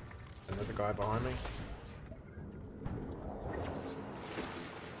 And there's a guy behind me.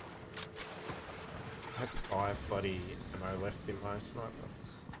 I had 5 bloody ammo left in my sniper.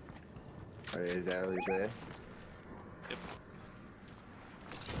 Oh yeah, Dale is there. Yep.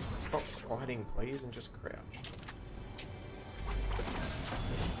 Stop sliding, please, and just crouch.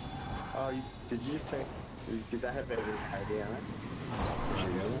 Oh, did you just take... Did that have a heavy ammo?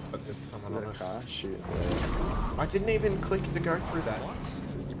 But there's someone on A us. car? Shoot. I didn't even click to go through that. What?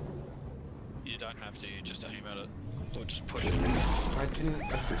 You don't have to, you just aim at it. Or just push it. I didn't...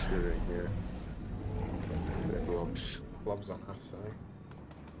 Just go right here. They're blobs. Blobs on us, so...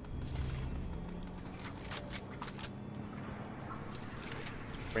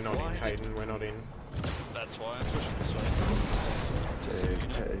 We're not Why in, did- Hayden, we're not in. That's why I'm pushing this way. Just so you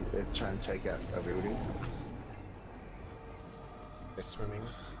know. They're trying to take out a building. They're swimming.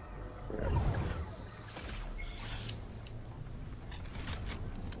 Yeah.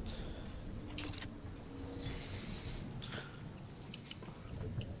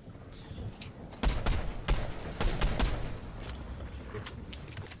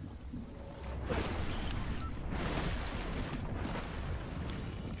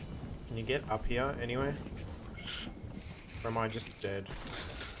 Can you get up here anyway? Or am I just dead?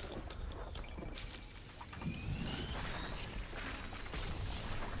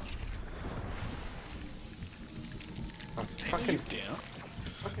 Oh, it's fucking down. It's a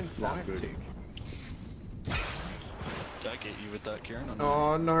fucking Not 5 good. tick. Did I get you with that, Kieran? Or no?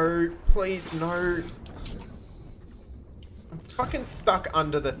 Oh no, please no. I'm fucking stuck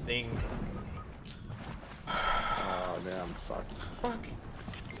under the thing. Oh, now I'm fucked. Fuck.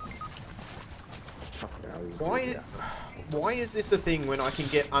 Fuck now. he's Why? good, Why is this a thing when I can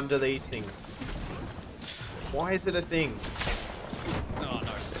get under these things? Why is it a thing? Oh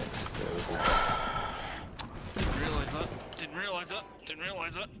no. Didn't realise that. Didn't realise that. Didn't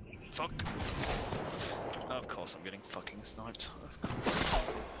realise that. Fuck. Of course I'm getting fucking sniped. Of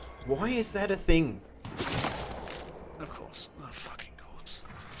course. Why is that a thing? Of course. Of fucking course.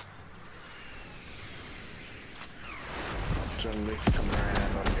 John Wick's coming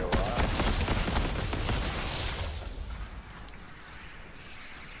around on your right.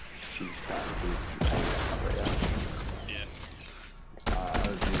 He's starting to Yeah.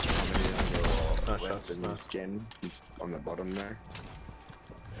 he's coming in on your Nice left shots, and nice. Jen, he's on the bottom there.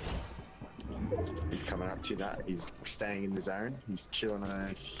 He's coming up to that. He's staying in the zone. He's chilling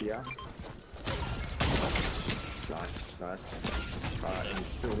here. Nice, nice. Alright, he's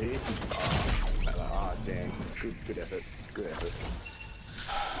still here. Oh, damn. Good effort. Good effort.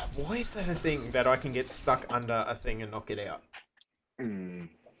 Why is that a thing that I can get stuck under a thing and knock it out? Mm.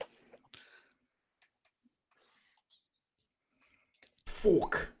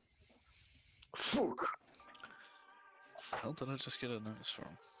 Fork. Fuck. Hell did I just get a notice from?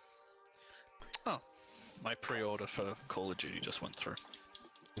 Oh. My pre-order for Call of Duty just went through.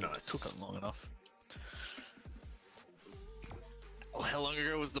 Nice. Took it long enough. Well, how long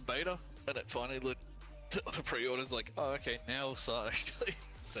ago was the beta? And it finally looked the pre-order's like, oh okay, now we'll start actually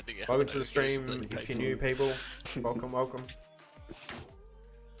sending out. Welcome to the notifications stream. that you pay If you're for. new people, welcome, welcome.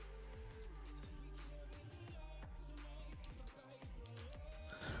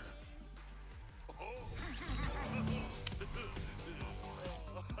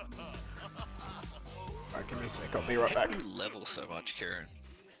 me a sec, I'll be right How back. do you level so much, Kieran?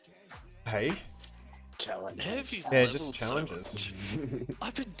 Hey? Challenge. How have you Yeah, leveled just so challenges. much?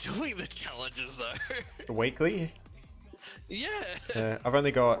 I've been doing the challenges though. Weekly? Yeah. Yeah, I've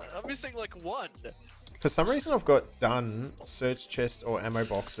only got... I'm missing like one. For some reason I've got done search chests or ammo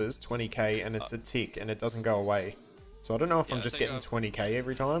boxes, 20k, and it's a tick, and it doesn't go away. So I don't know if Yeah, I'm I just think getting 20k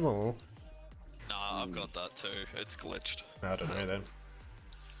every time, or... Nah, I've got that too. It's glitched. I don't know then.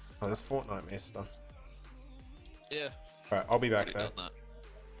 Oh, there's Fortnitemares stuff. Yeah. Alright, I'll be back Already though. done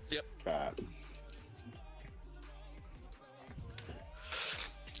that. Yep. Alright.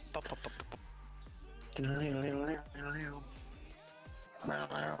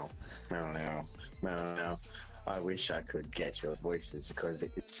 I wish I could get your voices because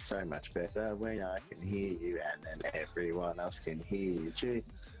it's so much better when I can hear you and then everyone else can hear you too.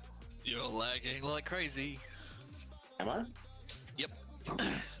 You're lagging like crazy. Am I? Yep.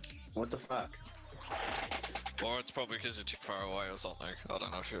 What the fuck? Or it's probably because you're too far away or something. I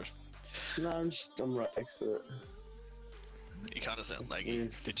don't know, sure. No, I'm right next to it. You kind of sound laggy.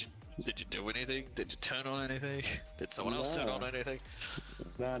 Yeah. Did you do anything? Did you turn on anything? Did someone else turn No. on anything?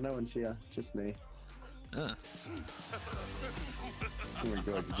 Nah, no one's here, just me. Ah. Oh my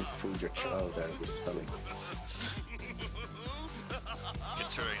god, you just pulled your child out of his stomach.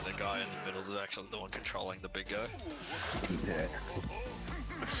 Considering the guy in the middle is actually the one controlling the big guy. Yeah.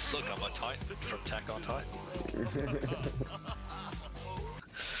 Look, I'm a Titan from Attack on Titan.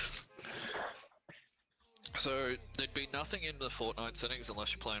 So, there'd be nothing in the Fortnite settings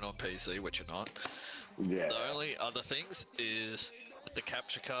unless you're playing on PC, which you're not. Yeah. The only other things is the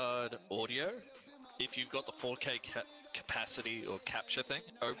capture card audio. If you've got the 4K capacity or capture thing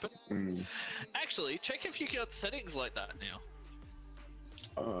open. Actually, check if you got settings like that now.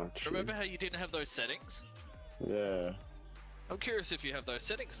 Oh, true. Remember how you didn't have those settings? Yeah. I'm curious if you have those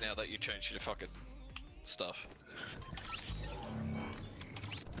settings now that you changed your fucking stuff.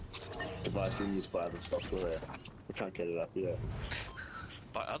 Device in use by other software. We can't get it up yet.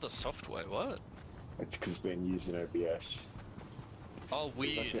 By other software, what? It's because it's been used in OBS. Oh,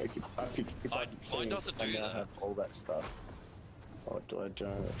 weird. I think if I Mine doesn't do now that. have all that stuff. What do I do?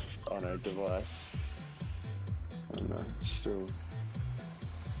 Oh no, device. Oh no, it's still.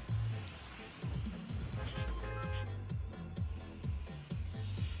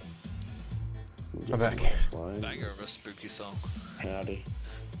 I'm back. Banger of a spooky song. Howdy.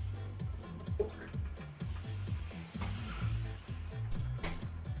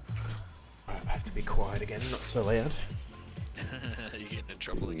 I have to be quiet again, not so loud. You're getting in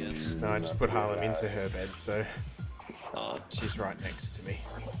trouble again. No, I just put Harlem into her bed, so Oh, she's right next to me.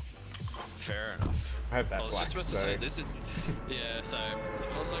 fair enough. I have that I was black, just about so... to say, this is... Yeah, so...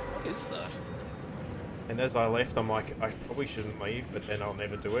 I was like, what is that? And as I left, I'm like, I probably shouldn't leave, but then I'll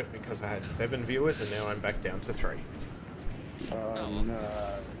never do it because I had 7 viewers and now I'm back down to 3. Oh no.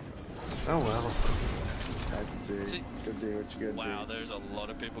 Oh well. Had to See- do what you gotta Wow, do. there's a lot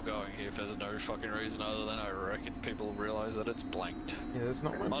of people going here for no fucking reason other than I reckon people realise that it's blanked. Yeah, there's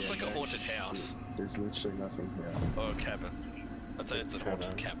not Oh, much. it's like a haunted house. There's literally nothing here. Or a cabin. I'd say it's a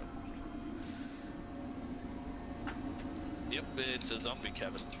haunted cabin. Yep, it's a zombie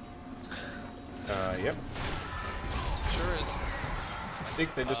cabin. Yep. Sure is.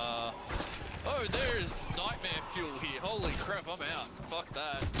 Sick, they just... Oh, there's nightmare fuel here. Holy crap, I'm out. Fuck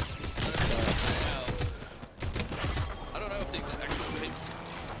that. I don't know if these are actual people.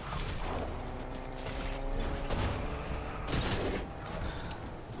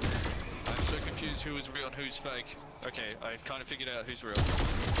 I'm so confused who is real and who's fake. Okay, I kind of figured out who's real.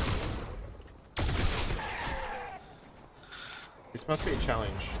 This must be a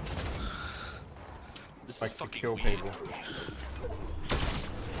challenge. This Like is to fucking kill weird. people.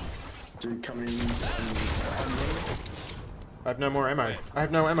 Dude, come in. I have no more ammo. I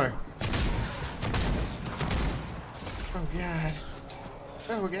have no ammo. Oh god.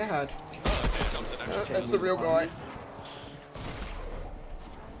 Oh god. Oh, okay, that was an actual That's a real guy.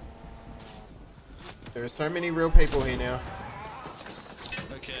 There are so many real people here now.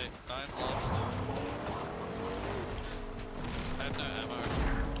 Okay, I'm lost. I have no ammo.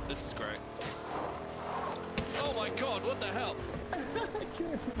 This is great. Oh my god, what the hell?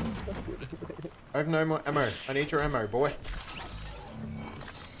 I have no more ammo. I need your ammo, boy.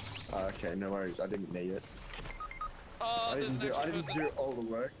 Oh, okay, no worries. I didn't need it. Oh, I there's didn't an do. actual I didn't person. do all the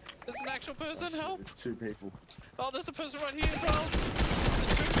work. There's an actual person, help! There's 2 people. Oh, there's a person right here as well.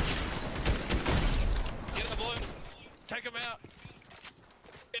 There's 2. Get him, boys. Take him out.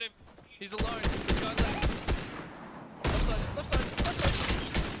 Get him. He's alone. This guy's left. Left side, left side, left side.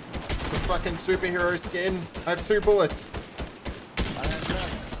 It's a fucking superhero skin. I have 2 bullets. I have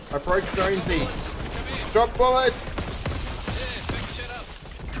none. I broke Jonesy. Come here. Drop bullets! Yeah, pick shit up.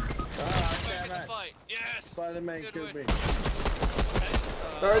 Ah, Back in damn the it. fight. Yes. Spider-Man Good killed win. me.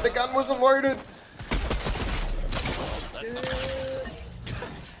 No, the gun wasn't loaded! That's not bad.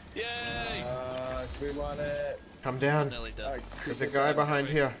 Yay! We won it. Come down. Nearly done. There's a guy behind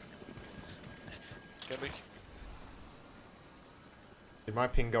here. Get me. Did my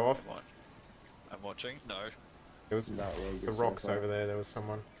ping go off? What? I'm watching. No. There was No, we're the good rocks so far. over there. There was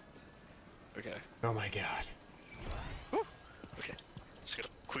someone. Okay. Oh my god. Whew. Okay. Just gonna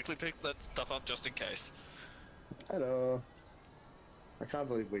quickly pick that stuff up just in case. Hello. I can't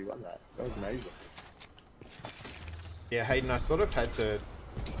believe we won that. That was amazing. Yeah, Hayden, I sort of had to...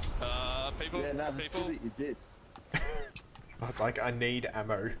 People. Yeah, no, that's People. good that you did. I was like, I need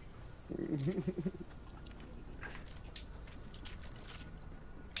ammo.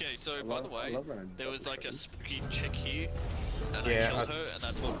 Okay, so I by love- the I way, love when I there was double like a trade. spooky chick here, and Yeah, I killed I her, and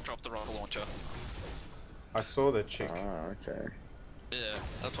that's what dropped the rocket launcher. I saw the chick. Ah, okay. Yeah,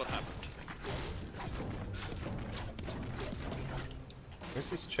 that's what happened. Where's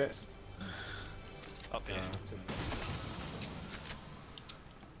his chest? Up here. It's in...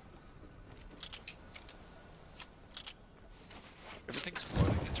 Everything's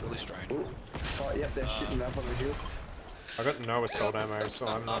floating, it's really strange. Ooh. Oh, yep, they're shitting up on the hill. I got no assault ammo, so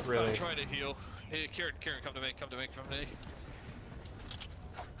I'm not really... I'm trying to heal. Hey, Kieran, come to me, come to me, come to me.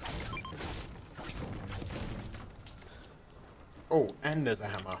 Oh, and there's a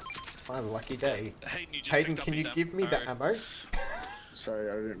hammer. My lucky day. Hayden, you just Hayden, picked up can you his give me the ammo? Sorry,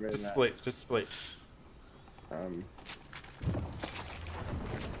 I didn't read Just that. split, just split.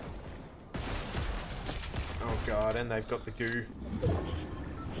 Oh god, and they've got the goo.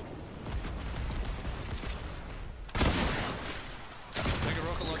 Make a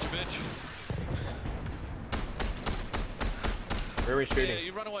rocket launcher, bitch. Where are we Yeah, shooting?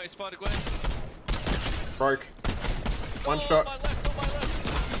 you run away, Spider-Gwen. Broke. One Oh, shot. On my left, on my left.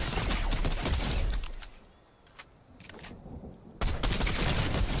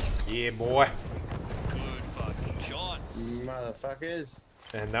 Yeah, boy. Good fucking shots. Motherfuckers.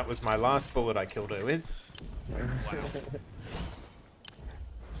 And that was my last bullet I killed her with. Wow.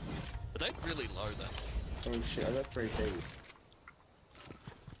 Are they really low then? Oh shit, I got 3 keys.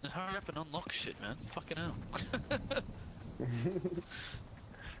 Then hurry up and unlock shit, man. Fucking hell.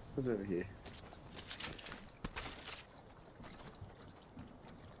 What's over here?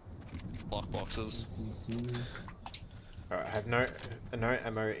 Lock boxes. Alright, I have no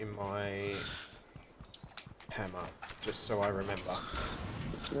ammo in my hammer, just so I remember.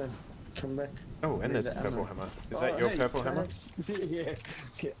 Yeah, come back. Oh, and Need there's a the purple ammo. hammer. Is that your hey, purple hammer? thanks. Yeah,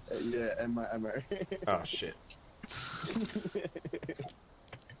 yeah, and my ammo. Oh shit.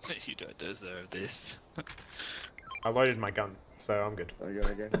 You don't deserve this. I loaded my gun, so I'm good.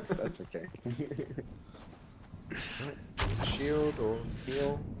 Okay, that's okay. Shield or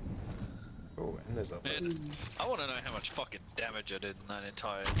heal. Oh, and there's a... Man, I want to know how much fucking damage I did in that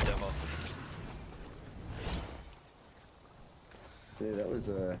entire endeavor. Yeah, that was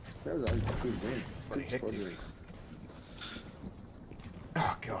a good win. bloody Good squad hectic. win.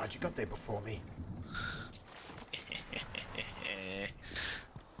 Oh god, you got there before me.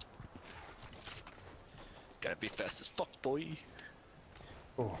 Gotta be fast as fuck, boy.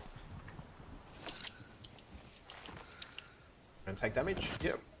 Oh. And take damage?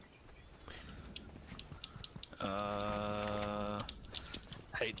 Yep.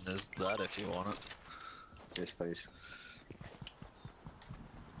 Hayden is that if you want it. Yes, please.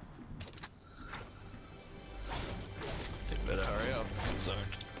 You better hurry up. So,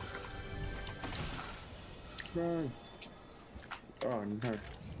 Run. Oh no.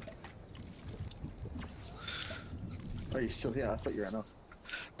 Oh, you're still here? I thought you ran off.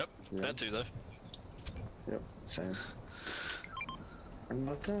 nope, Yeah. about to though. Yep, same. I'm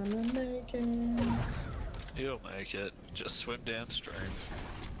not gonna make it. You'll make it. Just swim downstream.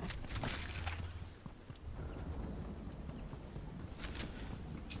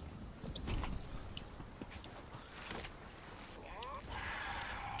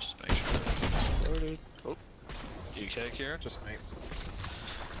 Just make sure it's loaded. Oh, you okay, Kieran? Just me.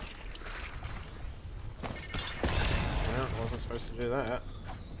 No, I wasn't supposed to do that.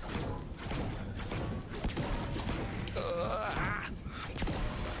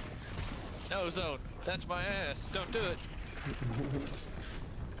 No zone. That's my ass. Don't do it.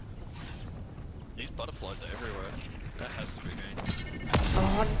 These butterflies are everywhere. That has to be me.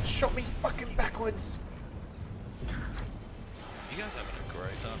 Oh, it shot me fucking backwards! You guys having a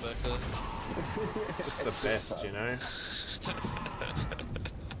great time back there? Just the best, you know?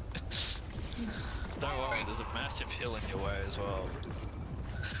 Don't worry, there's a massive hill in your way as well.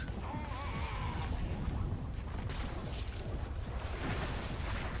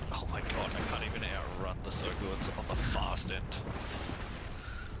 goods on the fast end.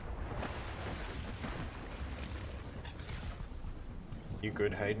 You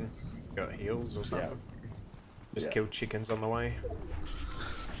good, Hayden? Got heals or something? Just Yeah. killed chickens on the way.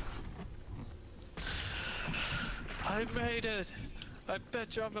 I made it! I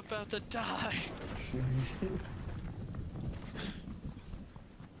bet you I'm about to die!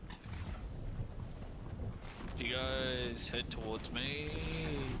 You guys head towards me.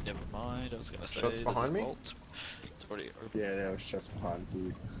 Never mind, I was gonna say Shots there's behind a me? vault. It's already open. Yeah, there was shots behind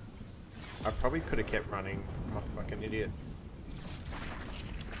you. I probably could have kept running. I'm a fucking idiot.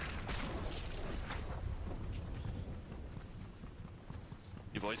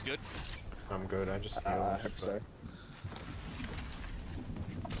 You boys good? I'm good, I just I healed. hope so.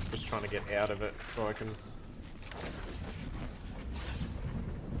 Just trying to get out of it so I can...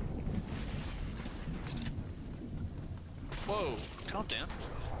 Whoa, calm down.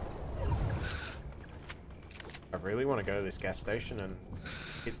 I really want to go to this gas station and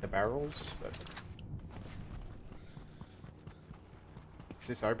hit the barrels, but... Is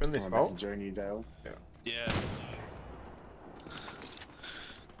this open, this Going back vault? to Journey Dale. Yeah. Yeah.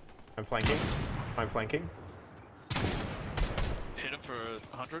 I'm flanking. I'm flanking. Hit him for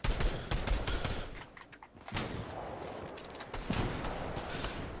 100.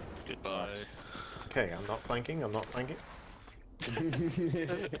 Goodbye. Okay, I'm not flanking, I'm not flanking.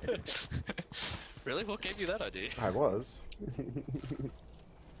 Really? What gave you that idea? I was.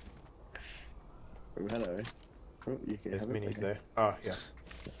 Oh, hello. Oh, you can There's have it, minis okay. there. Oh, yeah.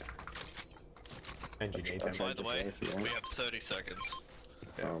 And you need I'll them. try By the just way, if you want. we have 30 seconds.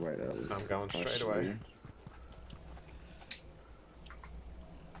 Oh, wait, I'm going straight shoot away. you.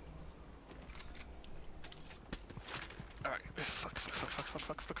 Alright. Fuck.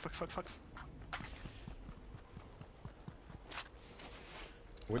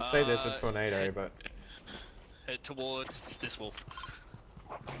 I would say there's a Uh, tornado, head- but... Head towards this wolf.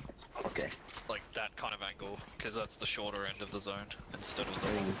 Okay. Like that kind of angle, because that's the shorter end of the zone instead of the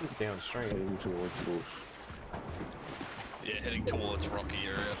long. This is downstream. Heading towards Wolf. Yeah, heading towards rocky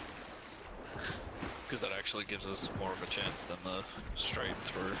area. Because that actually gives us more of a chance than the straight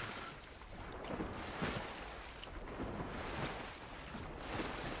through.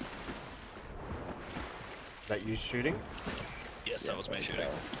 Is that you shooting? Yes, that was me shooting.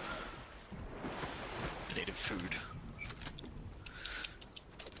 Needed food.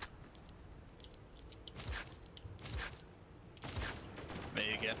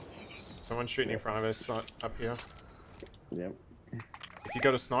 Me again. Someone's shooting in front of us up here. Yep. If you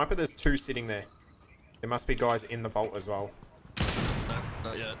got a sniper, there's two sitting there. There must be guys in the vault as well. No,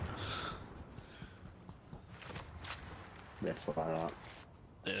 not yet. They're flying up.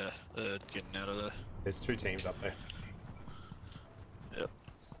 Yeah, they're getting out of there. There's two teams up there. Yep.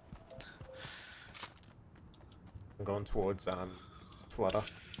 I'm going towards Flutter.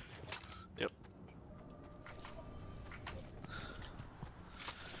 Yep.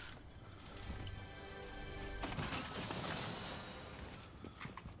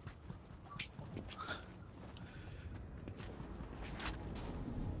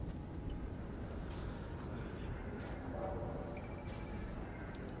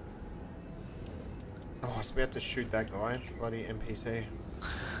 Oh, I was about to shoot that guy. It's a bloody NPC.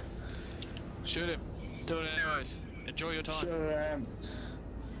 Shoot him. Do it anyways. Enjoy your time. Sure am.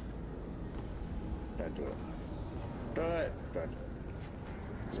 Don't do it. Do it. Don't.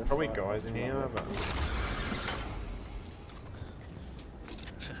 There's probably guys in here, but...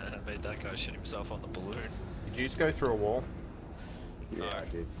 I made that guy shit himself on the balloon. Did you just go through a wall? Yeah, No. I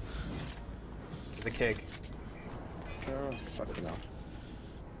did. There's a keg. Oh, fucking hell.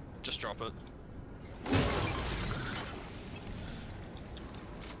 Just drop it.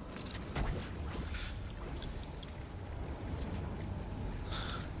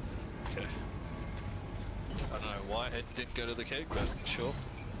 Okay. I don't know why Ed didn't go to the keg, but sure.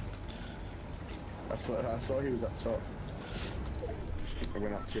 I thought he was up top. I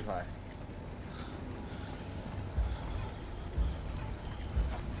went up too high.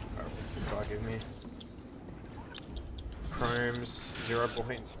 Oh, what's this guy giving me? Chrome's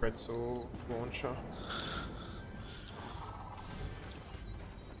 0-point pretzel launcher.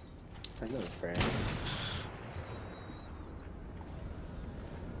 I got a friend.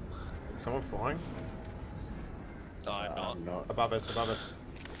 Someone flying? I'm not. I'm not. Above us, above us.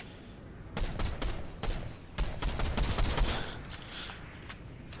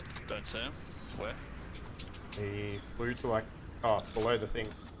 Don't see him. Where? He flew to like... Oh, below the thing.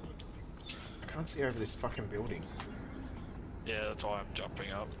 I can't see over this fucking building. Yeah, that's why I'm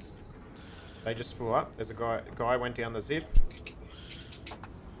jumping up. They just flew up. There's a guy went down the zip.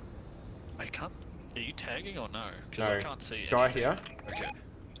 I can't. Are you tagging or no? Because No. I can't see Guy anything. here. Okay.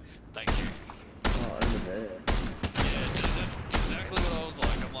 Thank you. Oh, over there. Yeah, so that's exactly what I was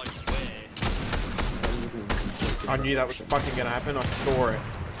like. I'm like, where? I knew that was fucking gonna happen. I saw it.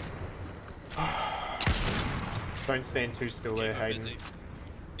 Don't stand too still there, Keep it Hayden. busy.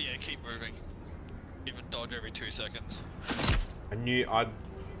 Yeah, keep moving. Even dodge every 2 seconds. I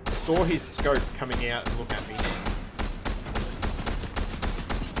saw his scope coming out and look at me.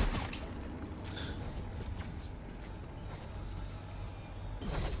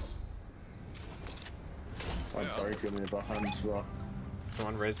 I broke him in behind as well.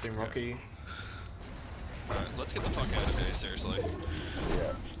 Someone rezzed him, Rocky. Alright, let's get the fuck out of here, seriously.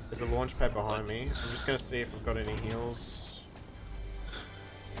 Yeah. There's a launch pad behind me. I'm just gonna see if I've got any heals.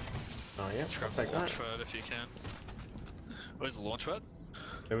 Oh yeah, I'll Grab the take launch that. pad if you can. Where's the launch pad?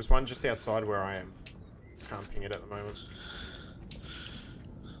 There was one just outside where I am. Can't ping it at the moment.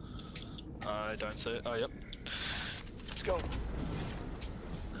 I don't see it. Oh, yep. Let's go.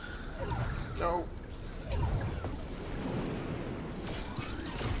 No.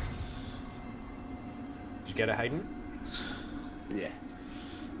 Did you get it, Hayden? Yeah.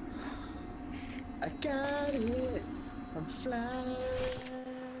 I got it. I'm flying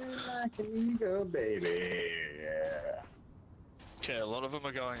like an eagle, baby. Yeah. Okay, a lot of them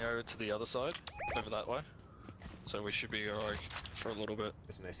are going over to the other side, over that way. So we should be alright for a little bit.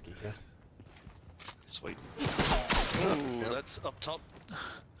 There's an esky here. Sweet. Ooh, that's up top.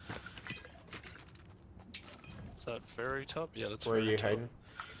 Is that very top? Yeah, that's Where are very you, top. Hayden?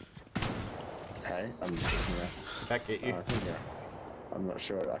 Hey, I'm just looking there. Did that get you? I think I'm not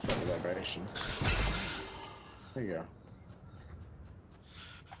sure. I felt the vibration. There you go.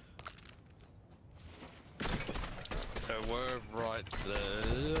 So we're right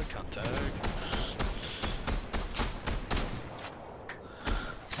there. Can't tag.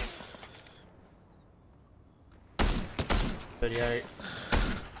 .38.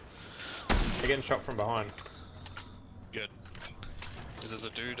 They're getting shot from behind. Good. Because there's a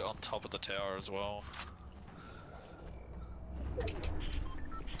dude on top of the tower as well.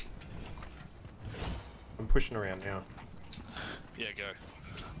 I'm pushing around now. Yeah, go.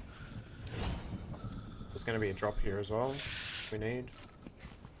 There's going to be a drop here as well. We need.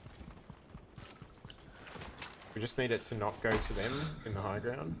 We just need it to not go to them in the high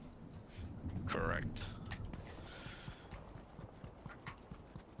ground. Correct.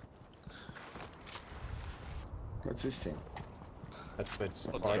 What's this thing? That's the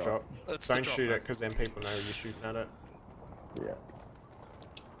supply drop? drop. That's the Don't drop, shoot mate. it because then people know you're shooting at it. Yeah.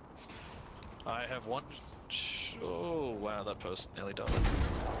 I have one. Oh wow, that person nearly died.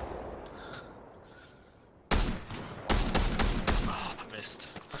 Oh, I missed.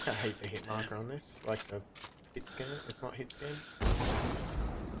 I hate the hit marker on this. Like the hit scan. It's not hit scan.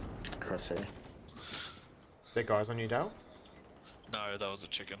 Crosshair. Is there guys on you, Dale? No, that was a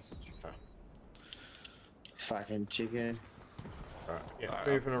chicken. Fucking chicken. Alright, yeah, Alright,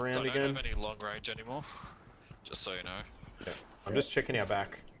 moving around I don't again. have any long range anymore. Just so you know. Yeah. I'm just checking our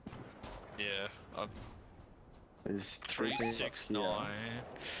back. Yeah, I'm There's 3, 6, 9.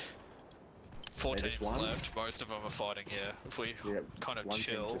 4 There's teams one? left. Most of them are fighting. Yeah, if we Yep. kind of One thing,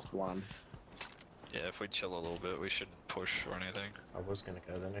 chill. just one. Yeah, if we chill a little bit, we shouldn't push or anything. I was going to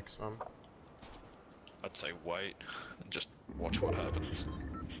go the next one. I'd say wait and just watch what happens.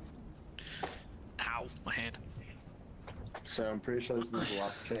 Ow, my hand. So I'm pretty sure this is the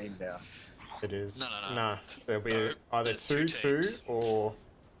last team now. It is. No, no, no. Nah, there'll be No, either there's two 2-2 teams. or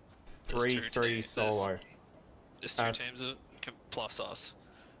There's 3-3 teams. solo. There's two teams that can plus us.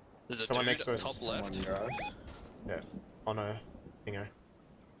 There's a Someone dude next to us. top left. Someone near us. Yeah, on a thingo.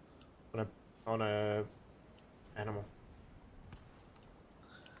 On a animal.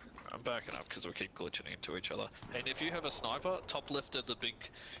 I'm backing up because we keep glitching into each other. And if you have a sniper, top left of the big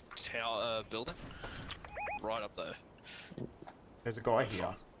tower building, right up there. There's a guy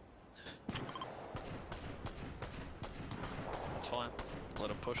here. It's fine.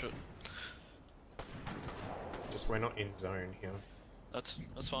 Let him push it. Just we're not in zone here. That's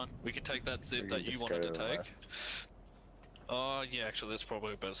fine. We can take that zip We that can you just wanted go to to the take. left. Oh yeah, actually that's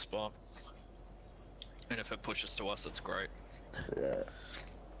probably a better spot. And if it pushes to us, that's great. Yeah.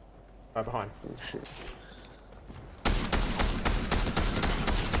 Right behind. Oh, shit.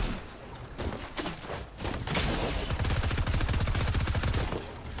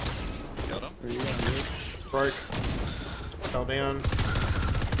 Got him. Where you going, dude? Broke. Fell down.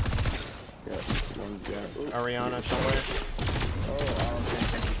 Yeah, one's down. Ooh, Ariana yeah. somewhere. Oh, I'm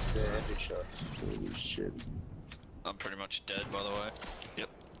dead. Headshots. Holy shit. I'm pretty much dead, by the way. Yep.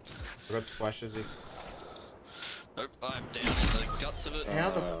 I got splashes. If Nope, I'm down in the guts of it. How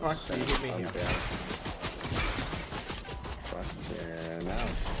the fuck same. did you hit me I'm here? down. Yeah, no.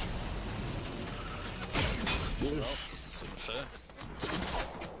 Well, this is unfair.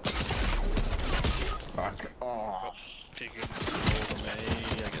 Fuck. Oh, If you can roll me,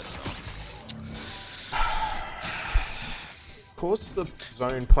 I guess not. Of course the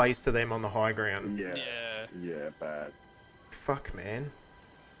zone plays to them on the high ground. yeah. Yeah. Yeah, bad. Fuck, man.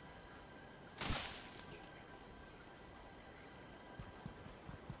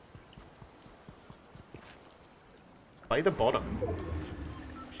 Play the bottom.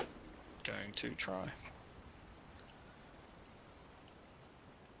 Going to try.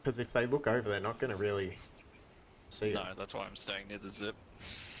 Because if they look over, they're not going to really see it. No, that's why I'm staying near the zip.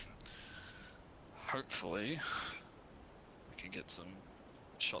 Hopefully, we can get some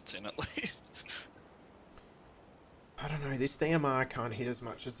shots in at least. I don't know, this DMR can't hit as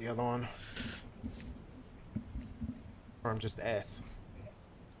much as the other one. Or I'm just ass.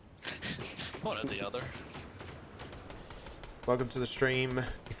 One or the other. Welcome to the stream.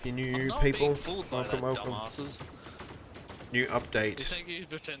 If you're I'm new not people, being fooled by welcome, that, welcome. dumbasses. New You update. think you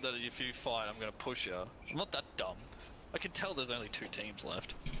pretend that if you fight, I'm gonna push you? I'm not that dumb. I can tell there's only 2 teams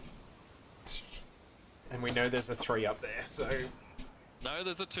left. And we know there's a 3 up there, so... No,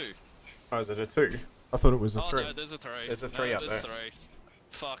 there's a 2. Oh, is it a 2? I thought it was a Oh 3. no, there's a 3. There's a 3 no, up there's there. 3.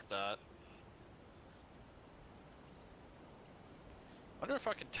 Fuck that. Wonder if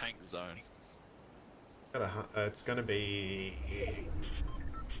I can tank zone. It's gonna be...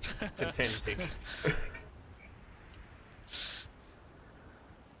 It's a 10 tick.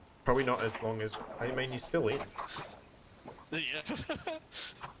 Probably not as long as... I mean, you're still in. Yeah.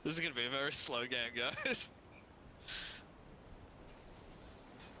 This is gonna be a very slow game, guys.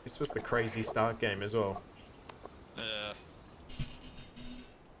 This was the crazy start game as well. Yeah.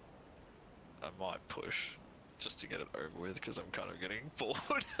 I might push just to get it over with because I'm kind of getting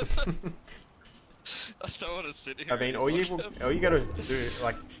bored. I don't want to sit here. I mean, and all watch you them. gotta do,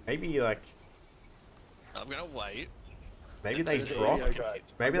 like, maybe, like... I'm gonna wait. Maybe Let's they see. drop. There you go,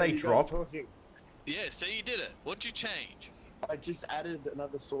 guys. Maybe I know they you guys drop. talking. Yeah, see, you did it. What'd you change? I just added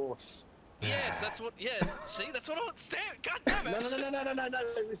another source. Yes, that's what. Yes, see, that's what I want. Stand. God damn it. No.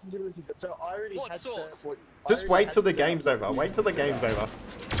 Listen to me. So I already What had source? set up what. I Just already wait had till the set up game's what over. you Wait till the set game's up. over.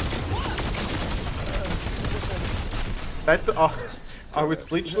 That's... I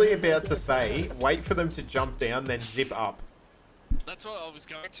was literally about to say, wait for them to jump down, then zip up. That's what I was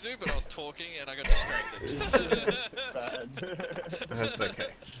going to do, but I was talking and I got distracted. Bad. That's okay.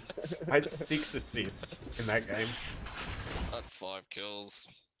 I had 6 assists in that game. I had 5 kills.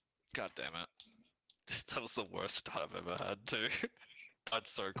 God damn it. That was the worst start I've ever had, too. Died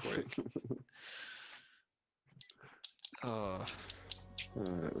so quick. Oh.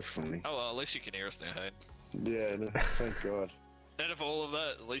 That was funny. Oh well, at least you can hear us now, Hayden. Yeah, no, thank God. Out of all of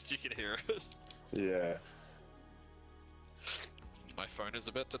that, at least you can hear us. Yeah. My phone is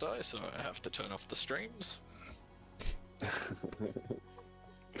about to die, so I have to turn off the streams. I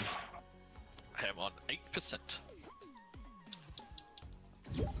am on 8%.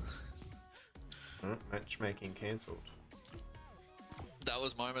 Oh, matchmaking cancelled. That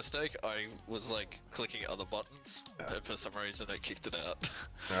was my mistake. I was like clicking other buttons, and for some reason it kicked it out.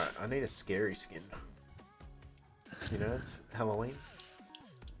 Alright, I need a scary skin. You know, it's Halloween.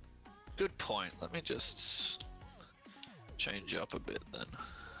 Good point. Let me just change up a bit then.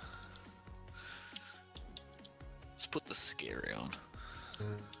 Let's put the scary on.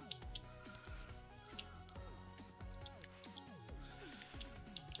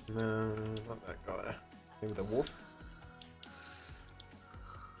 No, not that guy. Maybe the wolf.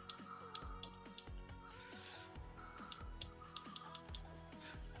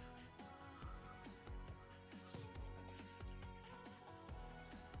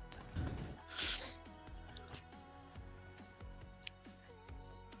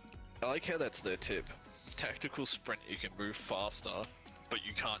 I like how that's their tip. Tactical sprint, you can move faster, but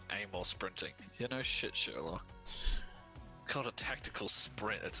you can't aim while sprinting. You know shit, Sherlock. Called a tactical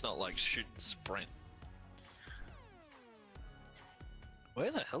sprint. It's not like shoot and sprint.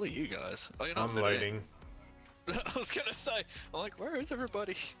 Where the hell are you guys? Oh, you're not I'm moving. loading. I was gonna say, I'm like, where is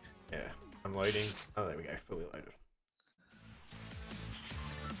everybody? Yeah, I'm loading. Oh, there we go, fully loaded.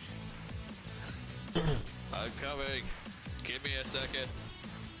 I'm coming. Give me a second.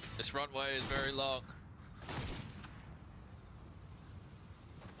 This runway is very long.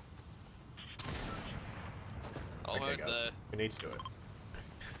 Almost Okay, guys, there. we need to do it.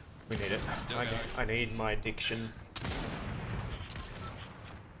 We need it. Still I, going. I need my addiction.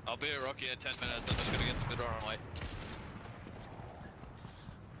 I'll be a Rocky in 10 minutes. I'm just gonna get to mid runway.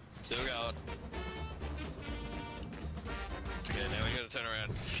 Still going. Okay, now we gotta turn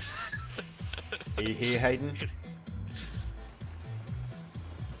around. Are you here, Hayden?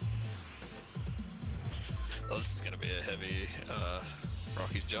 Oh, this is gonna be a heavy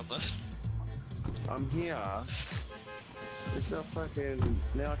Rocky's jump then. I'm here. It's not fucking.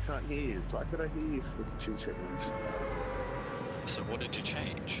 Now I can't hear you. Why could I hear you for 2 seconds? So what did you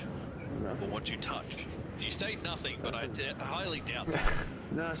change? Nothing. Or what did you touch? You say nothing, but I highly doubt that.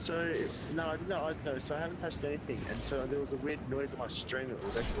 No, so no. So I haven't touched anything, and so there was a weird noise on my stream. It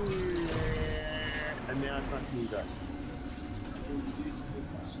was like, and now I can't hear you guys.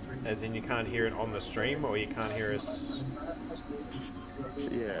 As in you can't hear it on the stream, or you can't hear us...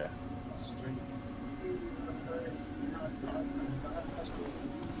 Yeah.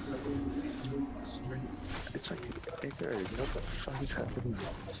 It's like echo. What the fuck is happening?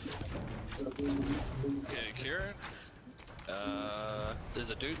 Okay, Kieran.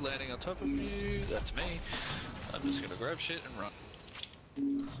 There's a dude landing on top of you. That's me. I'm just gonna grab shit and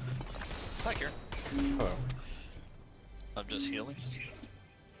run. Hi, Kieran. Hello. I'm just healing.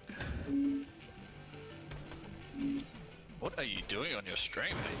 What are you doing on your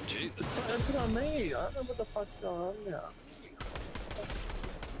stream, mate? Jesus. That's what I mean. I don't know what the fuck's going on now.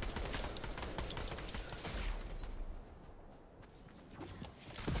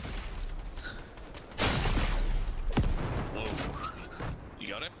 Whoa. You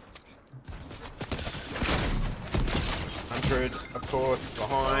got him? 100, of course,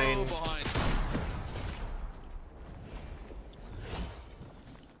 behind. Oh, behind.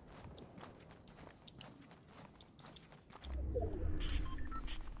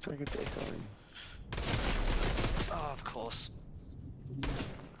 So I get to echoing. Oh, of course.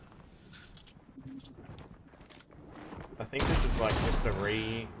 I think this is like just a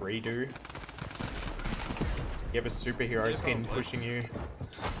redo. You have a superhero skin probably. pushing you.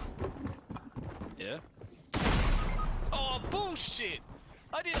 Yeah. Oh, bullshit!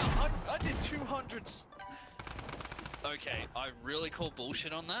 I did 200. Okay, I really call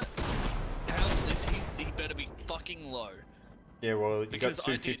bullshit on that. How is he? He better be fucking low. Yeah, well, you Because got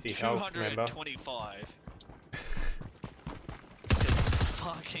 250 I did health, remember? 225. Just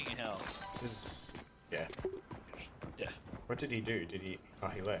fucking hell. This is... yeah. Yeah. What did he do? Did he... oh,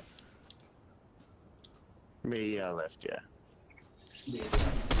 he left. Me, I left, yeah.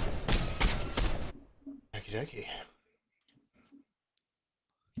 Okie dokie.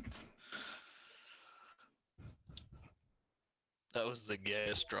 That was the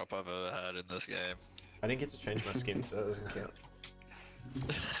gayest drop I've ever had in this game. I didn't get to change my skin, so that doesn't count.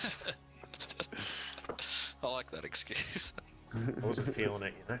 I like that excuse. I wasn't feeling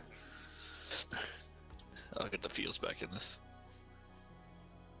it, you know? I'll get the feels back in this.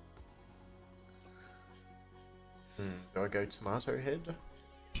 Do I go tomato head?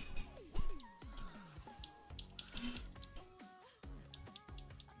 I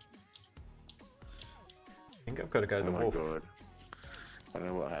think I've got to go the wolf. Oh my god. I don't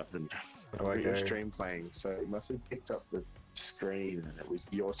know what happened. Where do I I've got your go? stream playing, so it must have picked up the screen and it was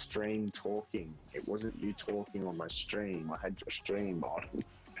your stream talking. It wasn't you talking on my stream. I had your stream on.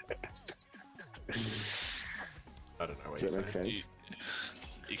 I don't know what Does you're that make saying.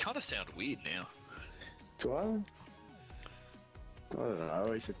 sense? You kind of sound weird now. Do I? I don't know. I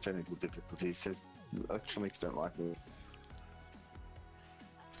always have technical difficulties. Says electronics don't like me.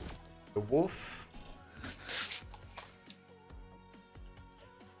 The wolf?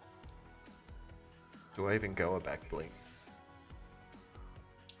 Do I even go a back bling?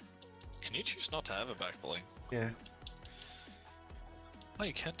 Can you choose not to have a back bling? Yeah. Oh,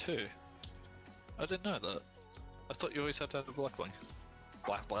 you can too. I didn't know that. I thought you always had to have a black bling.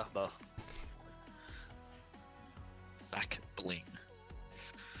 Black. Back bling.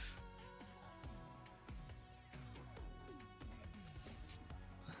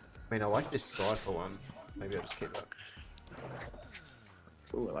 I mean, I like this cipher one. Maybe I'll just keep that.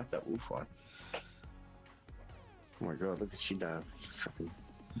 Oh, I like that wolf one. Oh my god, look at you now. Fucking,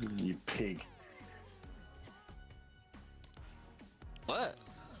 you pig. What?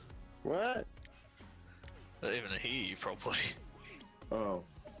 What? I don't even hear you properly. Oh.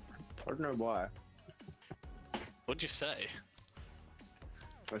 I don't know why. What'd you say?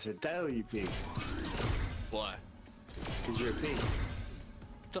 I said, Dale, you pig. Why? Because you're a pig.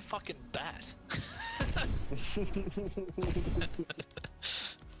 It's a fucking bat.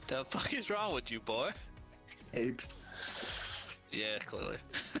 The fuck is wrong with you, boy? Apes. Yeah, clearly.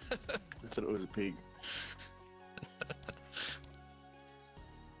 I thought it was a pig.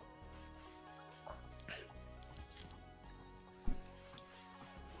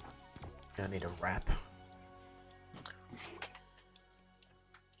 I need a wrap.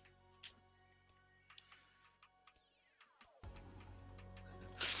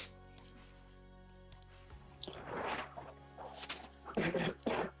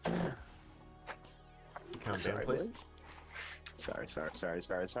 Can't down, Sorry, please. boys.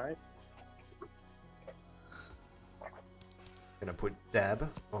 Sorry. Gonna put dab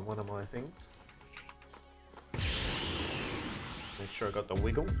on one of my things. Make sure I got the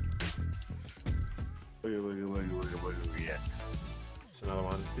wiggle. Yeah. It's another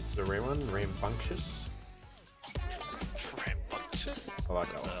one. This is a rare one. Rambunctious. Rambunctious? I like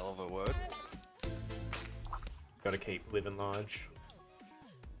That's that a one. hell of a word. Gotta keep living large.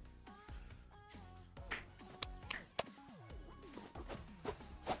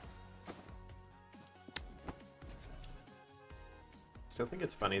 Still think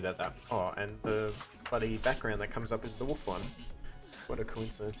it's funny that oh, and the bloody background that comes up is the wolf one. What a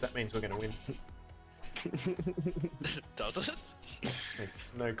coincidence. That means we're gonna win. Does it?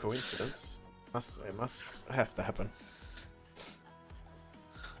 It's no coincidence. It must have to happen.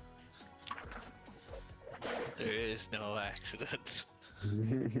 There is no accident.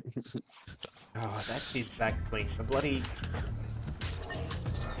 Oh, that's his back bling. The bloody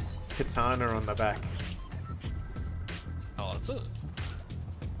katana on the back. Oh, that's it.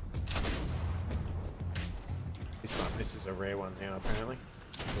 This is a rare one now, apparently.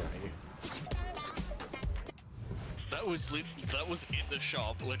 Where are you? That was in the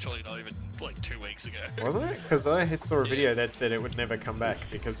shop, literally not even like 2 weeks ago. Wasn't it? Because I saw a video that said it would never come back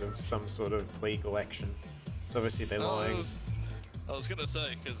because of some sort of legal action. So obviously they're lying. I was gonna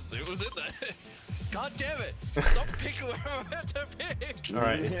say, because it was in there. God damn it! Stop picking where I'm meant to pick!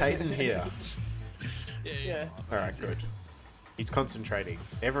 Alright, is Hayden here? Yeah. Alright, good. He's concentrating.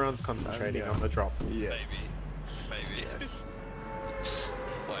 Everyone's concentrating on the drop. Yes. Maybe. Yes.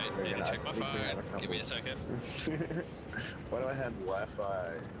 Wait, need to check my phone. Give me a second. Why do I have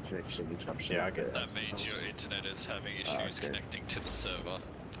Wi-Fi connection interruption? Yeah, I get That means your internet is having issues connecting to the server.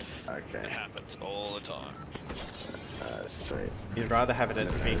 It Okay. happens all the time. Sweet. You'd rather have it at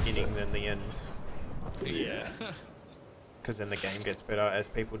the beginning than the end. Yeah. Because then the game gets better as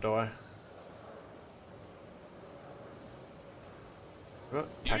people die. Oh,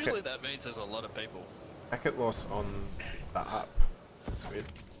 Usually that means there's a lot of people. packet loss on the up. That's weird.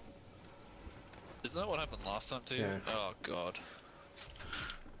 Isn't that what happened last time too? Yeah. Oh god.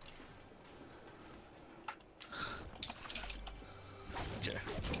 Okay.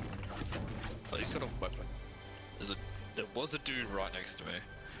 But he's got a weapon. There was a dude right next to me.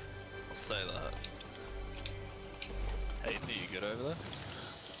 I'll say that. Hayden, are you good over there?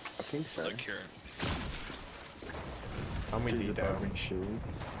 I think so. So Kieran. I'm with you, Dale.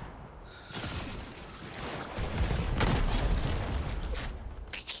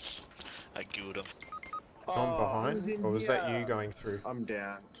 I killed him. Tom behind? was in Or was that you here. going through? I'm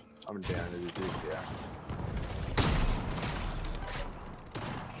down as a dude, yeah.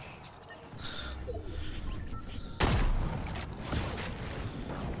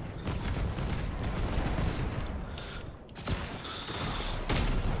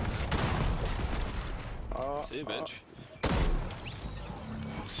 See you, bitch.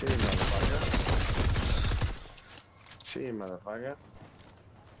 See you, motherfucker. See you, motherfucker.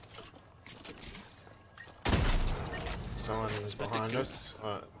 Someone is behind us.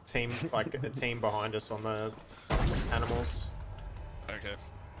 Team, like a team behind us on the animals. Okay.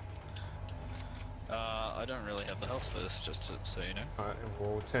 I don't really have the health for this, just so you know. Alright, and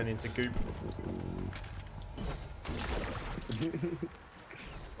we'll turn into goop.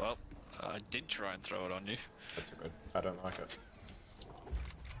 Well, I did try and throw it on you. That's good. I don't like it.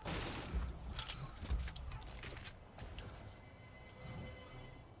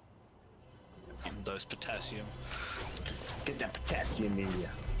 Even those potassium. Get that potassium in ya.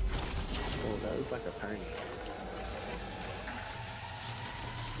 Oh, that looks like a pony.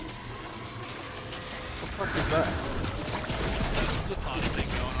 What the fuck is that? That's the party thing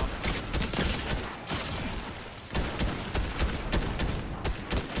going on.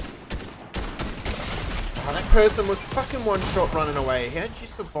 Oh, that person was fucking one shot running away. How'd you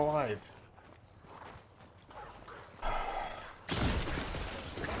survive?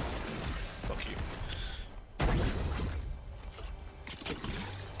 Fuck you.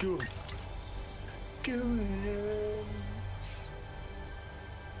 Good. Good.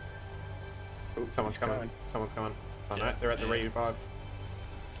 Oh, Someone's coming. Someone's coming. Oh no, they're at the revive.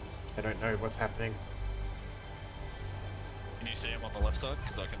 They don't know what's happening. Can you see him on the left side?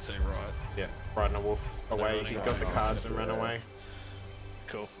 Because I can see right. Yeah, riding a wolf away. running He away. got the cards and ran away.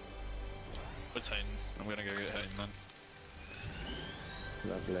 Cool. Where's Hayden? I'm gonna go get Hayden then.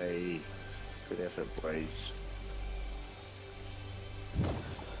 Lovely. Good effort, boys.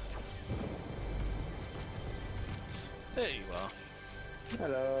 There you are.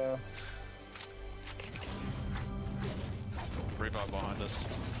 Hello. Revive behind us.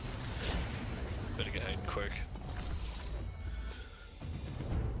 Better get Hayden quick.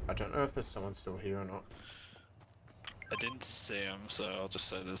 I don't know if there's someone still here or not. I didn't see him, so I'll just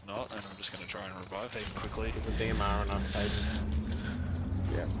say there's not, and I'm just gonna try and revive Hayden quickly. There's a DMR on us, Hayden.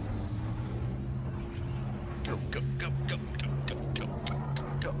 Yeah. Go, go, go, go, go, go, go,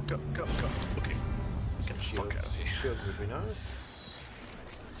 go, go, go, go. Okay. Get the fuck out of here. Shields would be nice.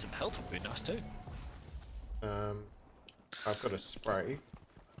 Some health would be nice too. I've got a spray.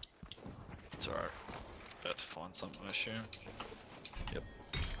 It's alright. About to find something, I assume. Yep.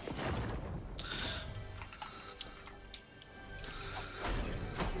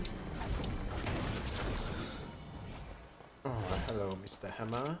 Oh, hello, Mr.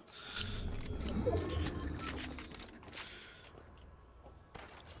 Hammer.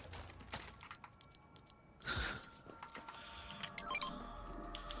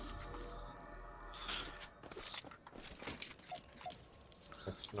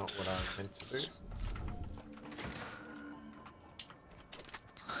 That's not what I meant to do.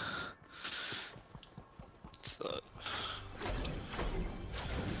 What's that?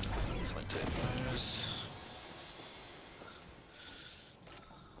 Fortnitemares.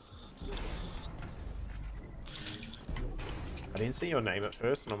 I didn't see your name at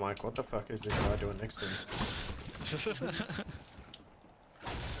first, and I'm like, what the fuck is this guy doing next to me?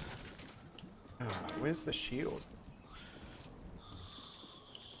 Oh, where's the shield?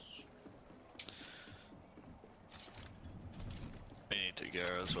 We need to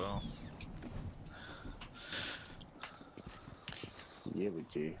go as well. Yeah, we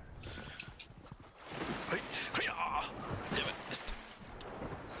do. Hey, hey, ah! Damn it, missed.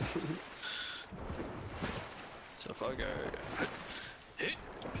 So if I go... Hey,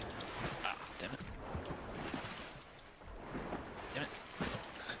 ah, damn it. Damn it.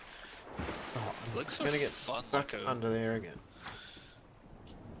 Oh, I'm Looks so gonna get fun, stuck like a- under there again.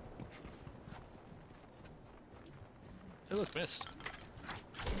 Hey, look, missed.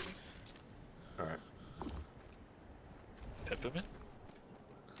 Alright. Peppermint?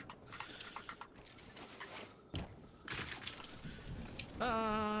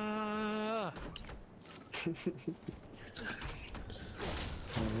 Ah!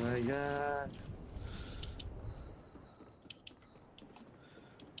 Oh my god.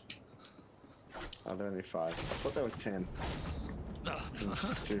 Oh, they're only 5. I thought they were 10. Ah.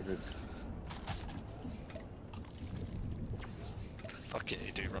 Stupid. Fuck yeah,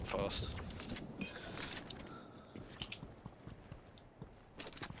 you do run fast.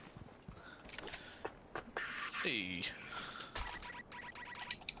 Hey.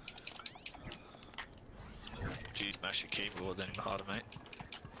 Geez, smash your keyboard, then even harder, mate.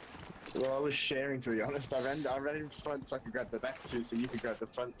 Well, I was sharing, to be honest. I ran in front so I could grab the back two, so you could grab the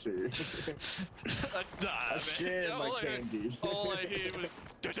front two. Nah, I man. shared my All I heard- candy. All I hear was.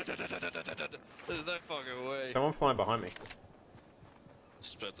 There's no fucking way. Someone flying behind me.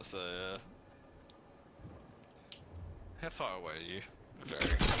 Just about to say, how far away are you?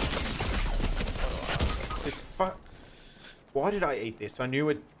 Very. This fuck. Why did I eat this? I knew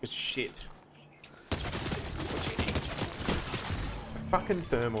it was shit. A fucking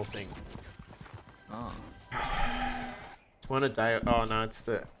thermal thing. Oh. It's one a day. Oh no, it's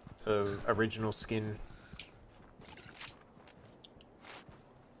the original skin.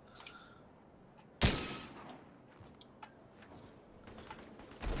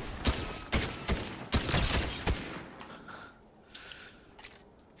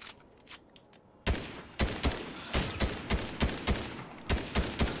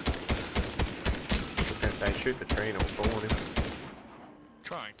 I was gonna say shoot the tree and it'll fall on him.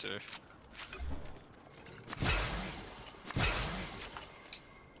 Trying to.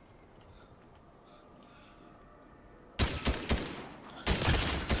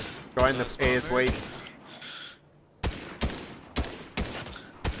 Guy in the air is weak.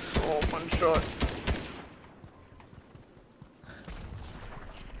 Oh, one shot.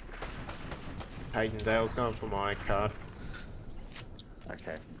 Hayden Dale's going for my card.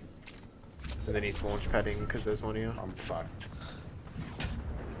 Okay, And then he's launch padding because there's one here. I'm fucked.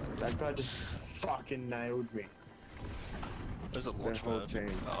 That guy just fucking nailed me. There's a launch whole pad.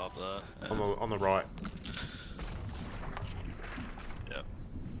 team. Oh, up there. On the right. Yep.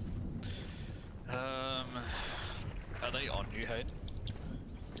 Are they on you, Hayden?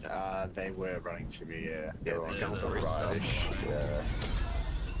 They were running to me, yeah. Yeah, were on they're going the for his right-ish, stuff. Yeah.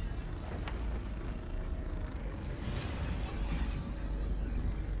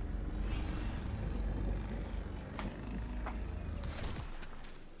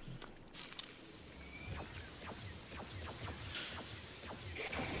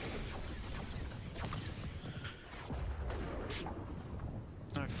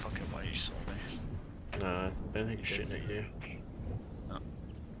 No fucking way you saw me. No, I don't think he's shooting at you. No.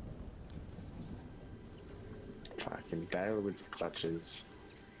 Fucking Gale with the clutches.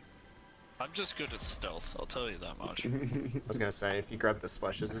 I'm just good at stealth, I'll tell you that much. I was gonna say, if you grab the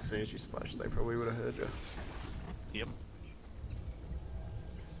splashes as soon as you splash, they probably would have heard you. Yep.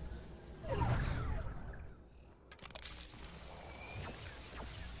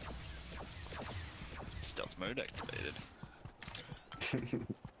 Stealth mode activated.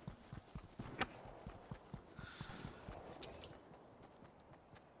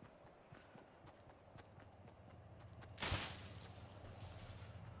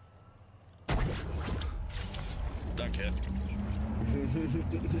 Don't care.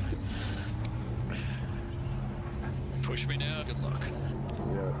 Push me now, good luck.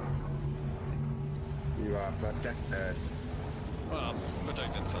 Yeah. You are protected. Well,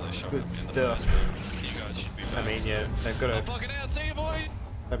 protected until they shot Good me in the stuff. first one. You guys should be I back, mean, so- yeah, they've got I'm a fucking out, see you boys!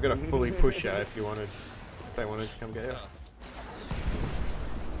 they've got a fully pusher if you wanted, if they wanted to come get you.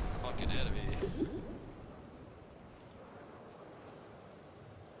 Fucking out of here.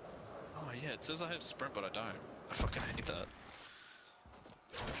 Oh yeah, it says I have sprint, but I don't. I fucking hate that.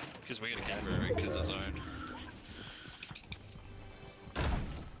 Because we're gonna keep moving because the zone.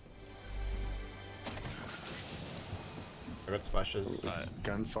 I got splashes. Alright,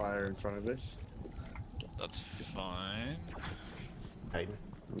 Gunfire in front of us. that's fine. Hayden,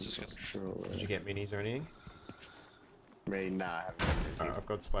 Just gonna... Sure. did you get minis or anything? Me, nah, I haven't got anything. I've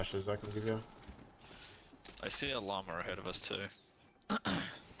got splashes I can give you. I see a llama ahead of us too.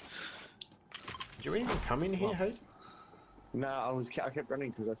 Did you even come in here, Hayden? No, I kept running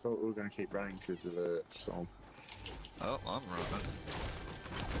because I thought we were going to keep running because of the storm. Oh, I'm running.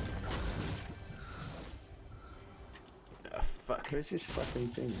 Ah, fuck. Where's this fucking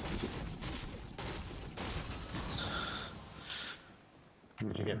thing?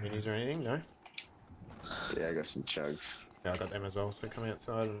 Did you get minis or anything? No? Yeah, I got some chugs. Yeah, I got them as well, so come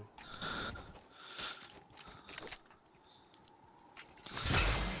outside and...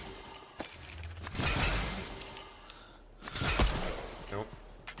 Nope.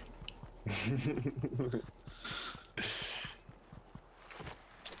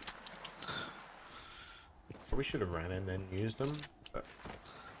 Probably should have ran and then used them, but...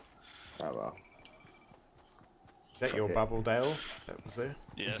 Oh well. Is that your Okay. bubble, Dale? That was there?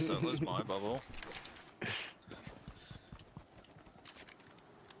 Yes, that was my bubble.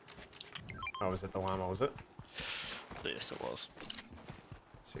 Oh, was it the llama, was it? Yes, it was.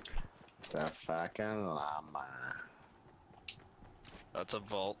 Sick. The fucking llama. That's a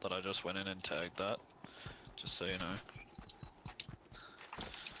vault that I just went in and tagged that. Just so you know.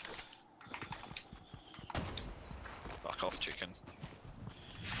 Fuck off, chicken.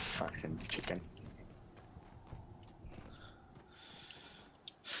 Fucking chicken.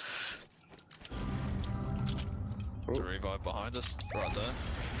 There's a revive behind us, right there.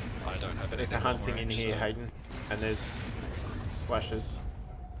 I don't have There's a anything long hunting in range, here, so- Hayden. And there's splashes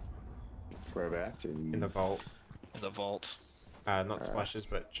Whereabouts? in the vault. In the vault. Not splashes,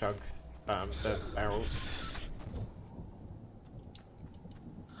 but chug, the barrels.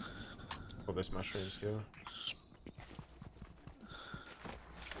 All those mushrooms here.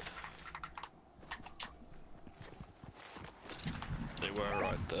 They were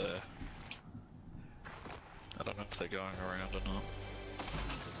right there. I don't know if they're going around or not.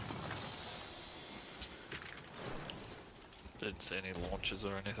 Didn't see any launches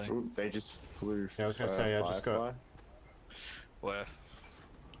or anything. Ooh, they just flew. Yeah, I was gonna say, I just got- Firefly. Where?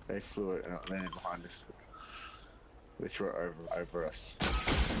 They flew it and it landed behind us. They threw it over us.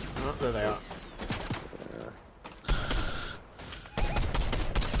 Oh, there they are.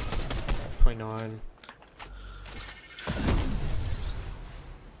 29.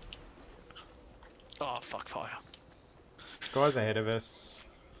 Oh, fuck fire. Guys ahead of us.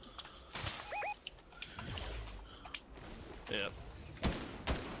 Yep.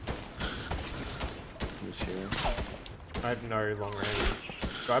 Who's here? I have no long range.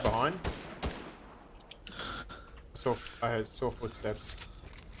 Guy behind. I saw footsteps.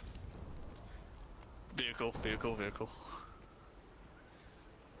 Vehicle.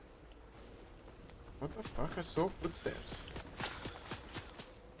 What the fuck? I saw footsteps.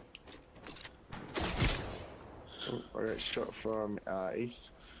 Oh, I got shot from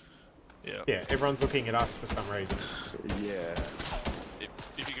east. Yeah. Yeah, everyone's looking at us for some reason. Yeah.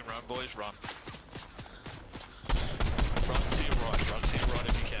 If you can run, boys, run. Run to your right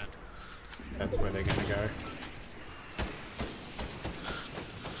if you can. That's where they're gonna go.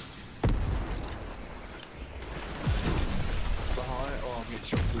 Behind. Oh, I'm getting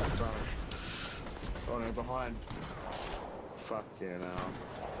shot from the front. Oh no, behind. Fucking hell.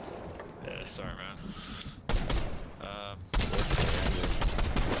 Yeah, sorry, man.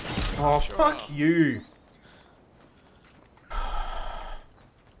 Oh, Sure. fuck you!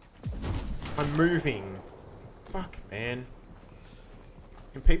 I'm moving. Fuck, man.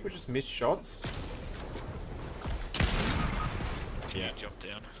 Can people just miss shots? Yeah, jump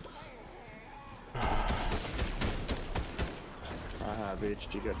down. Ah,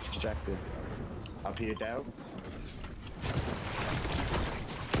 bitch, you got distracted. Up here, Dale.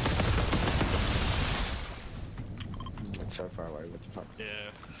 It's so far away, what the fuck? Yeah.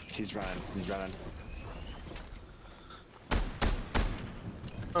 He's running, he's running.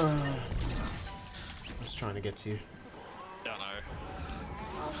 I'm just trying to get to you. Don't know.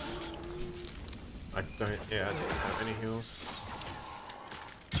 I don't have any heals.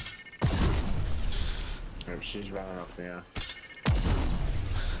 Oh, she's running up now.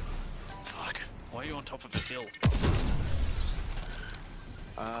 Fuck. Why are you on top of the hill?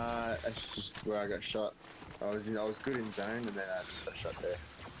 That's just where I got shot. I was good in zone and then I got shot there.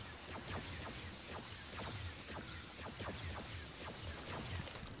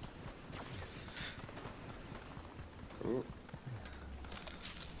 Ooh.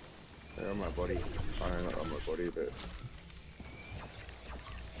 They're on my body. I don't know, not on my body, but...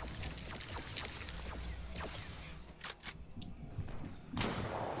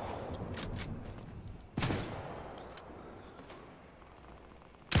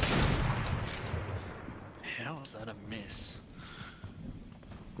 How is that a miss?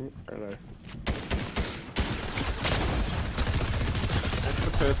 Ooh, hello. That's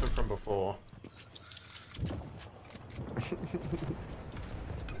the person from before.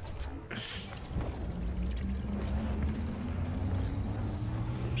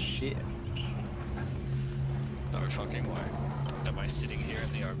 Shit. No fucking way. Am I sitting here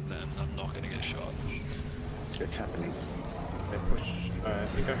in the open and I'm not gonna get shot? It's happening. They push. I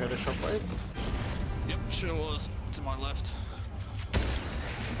think I heard a shockwave. Yep, sure was. To my left.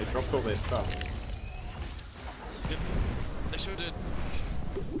 They dropped all their stuff. Yep, they sure did.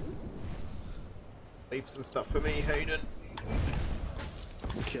 Leave some stuff for me, Hayden.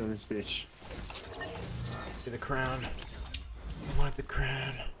 I'm killing this bitch. To the crown. I want the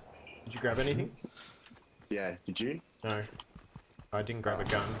crown. Did you grab anything? Yeah, did you? No. I didn't grab a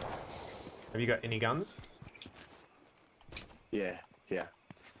gun. Have you got any guns? Yeah, yeah.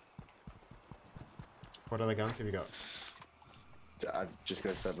 What other guns have you got? I've just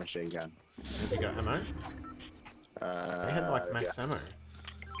got a submachine gun. Have you got ammo? They had like max yeah. ammo.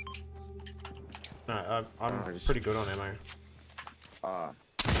 No, I'm Oh, just- pretty good on ammo. Ah,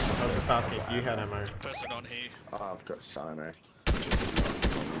 I was just asking if you had ammo. Person on here. oh, I've got some ammo.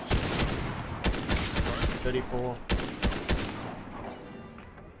 34.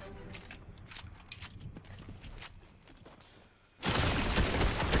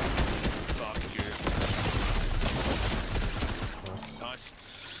 Fuck you. Nice. Nice.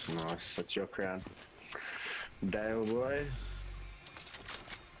 Nice, that's your crown. Dale boy.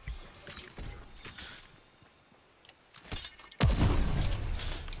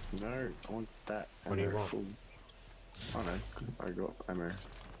 No, I want that. What do you ammo want? full. Oh no, I got ammo.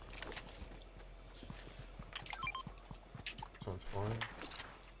 Someone's flying.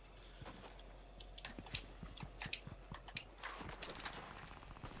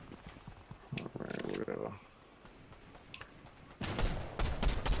 Alright, whatever.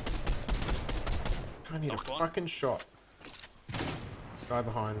 I need a Knocked one. fucking shot. Guy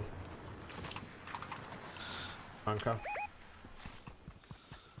behind. Bunker.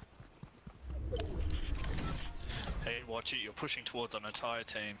 Hey, watch it. You're pushing towards an entire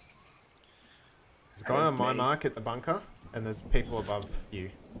team. There's a guy on my me. mark at the bunker, and there's people above you.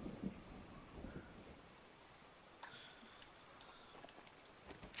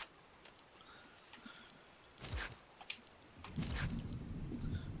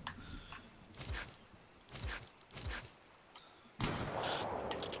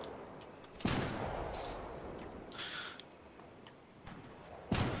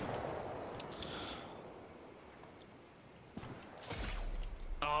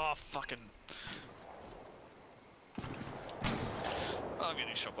 Oh, fucking. Oh, I'm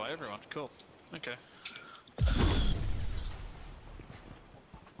getting shot by everyone. Cool. Okay.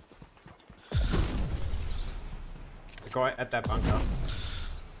 There's a guy at that bunker.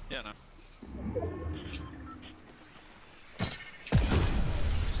 Yeah, no.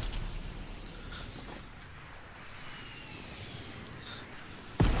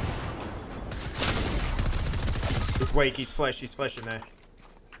 He's weak, he's flesh in there.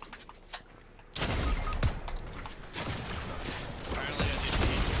 Apparently I didn't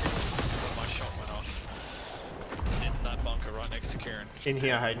hit when my shot went off. It's in that bunker right next to Kieran. In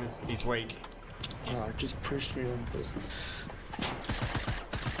here, Hayden. He's weak. Oh, just pushed me on this.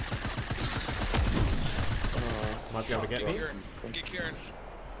 Might be able to get me. Get Kieran.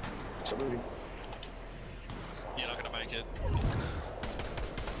 Somebody. You're not gonna make it.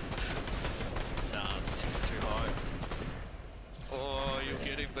 Nah, the tick's too high. Oh, you'll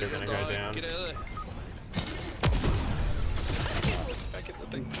get him, but You're you'll gonna go die. down. Get out of there. Back in the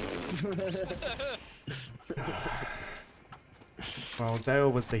thing. Well,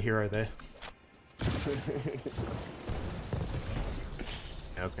 Dale was the hero there.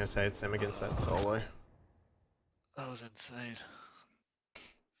 I was gonna say it's them against that solo. That was insane.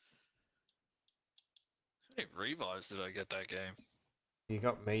 How many revives did I get that game? You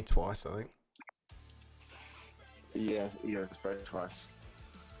got me twice, I think. Yeah, it's both twice.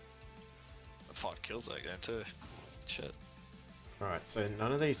 5 kills that game too. Shit. Alright, so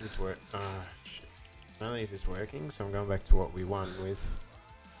none of these is shit. None of these is working, so I'm going back to what we won with.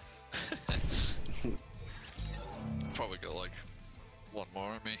 Probably got like one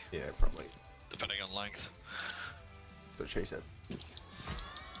more in me, Yeah, probably. depending on length. That's what she said.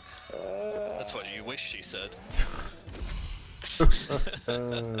 That's what you wish she said. Uh,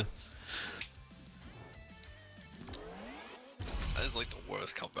 That is like the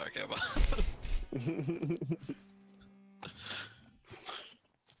worst comeback ever.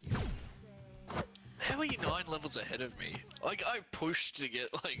 How are you 9 levels ahead of me? Like, I pushed to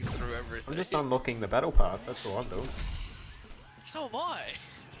get like through everything. I'm just unlocking the battle pass, that's all I'm doing. So am I.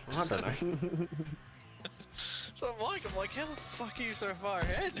 I don't know. So I'm like, how the fuck are you so far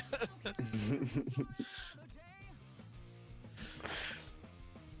ahead?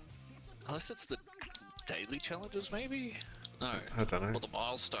 Unless it's the daily challenges, maybe? No. I don't know. Or the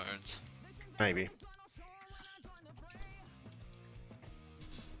milestones. Maybe.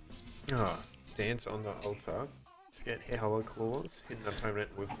 Oh, dance on the altar to get Hello Claws, hidden opponent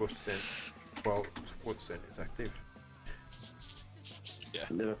with Wolf Scent. Well, Wolf Scent is active. Yeah.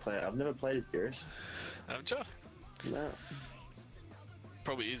 I've never played as Beerus. Haven't you? No.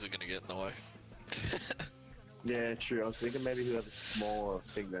 Probably is gonna get in the way. Yeah, true. I was thinking maybe he'll have a smaller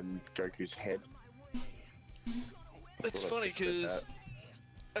thing than Goku's head. It's Thought I funny just said because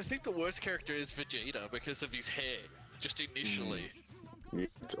I think the worst character is Vegeta because of his hair, just initially. Yeah,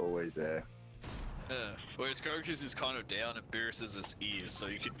 it's always there. Whereas Goku's is kind of down and Beerus is his ears, so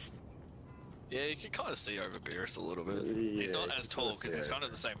you could... Yeah, you can kind of see over Beerus a little bit. He's Yeah, not you as can tall kinda see because he's it. kind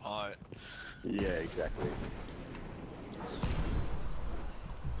of the same height. Yeah, exactly.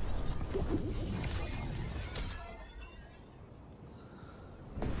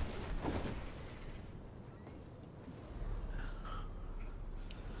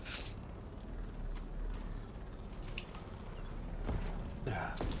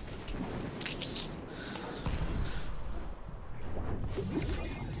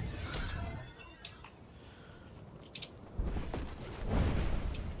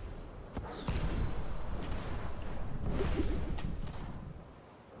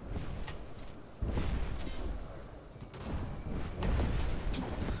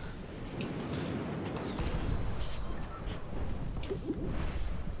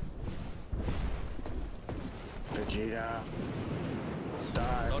 Vegeta.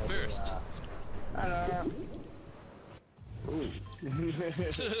 Die. Not Beerus. Hello. Ooh.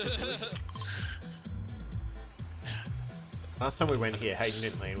 Last time we went here, Hayden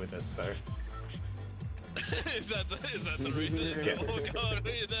didn't land with us, so... is that the reason? Yeah. Oh god,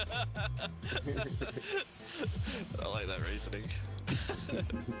 I like that reasoning.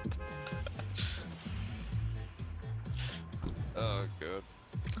 Oh god.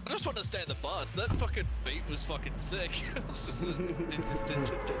 I just want to stay in the bus. That fucking beat was fucking sick. It's just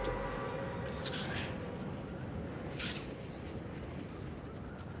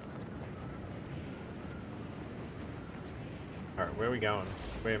Alright, where are we going?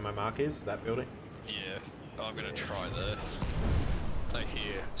 Where my mark is? That building? yeah, I'm gonna try there. I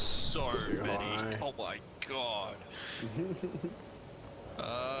hear so Too many. high. Oh my god.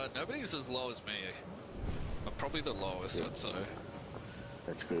 Nobody's as low as me. I'm probably the lowest, I'd say.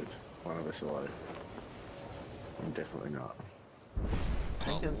 That's good. One of us alive. I'm definitely not.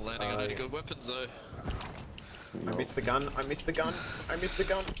 Not Against landing on any I- good weapons though. I missed the gun, I missed the gun, I missed the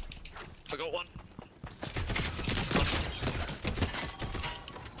gun! I got one.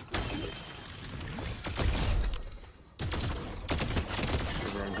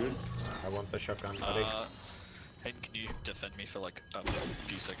 Everyone good? I want the shotgun, buddy. Hayden, can you defend me for like a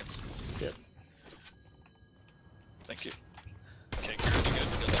few seconds? Yep. Thank you. Okay, Kieran, you good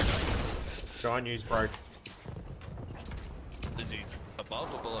that Try and use broke. guy? Is he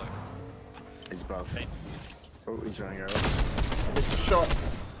above or below? He's above. Hayden? Oh, he's running over. It's a shot.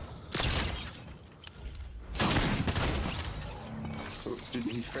 Oh, dude,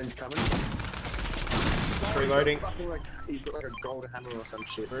 his friend's coming. Just reloading. He's got like a gold hammer or some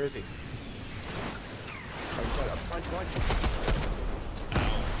shit. Where is he? Up front.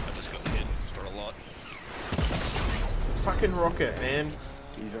 Ow, I just got hit for a lot. Fucking rocket, man.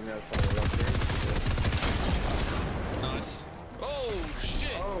 He's on the other side of the rock. Nice. Oh shit!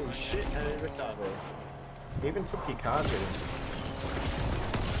 Oh shit, and there's a cover. He even took your card with him.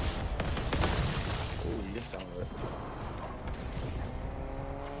 Oh, you get some of it.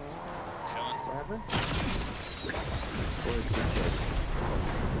 It's going. What happened?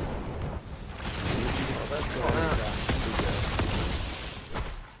 Oh, that's gone out.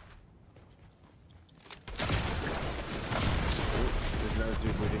 There's another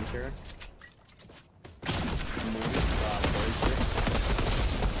dude within here.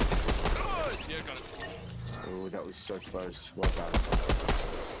 Yeah, got it. Oh, that was so close. Well done.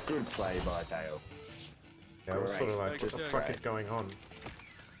 Good play by Dale. Yeah, I was sort of like, what the Great. fuck is going on?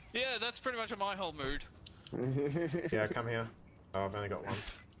 Yeah, that's pretty much my whole mood. Yeah, come here. Oh, I've only got one.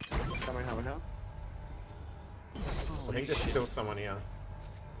 Coming. I think there's still someone here.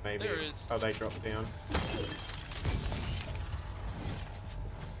 Maybe. There is. Oh, they dropped down.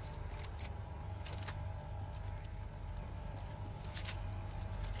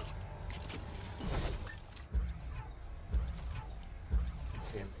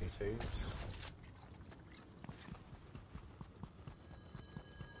 It's the NPCs.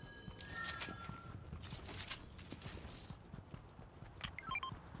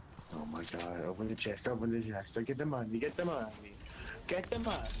 Oh my god, open the chest, Get the money,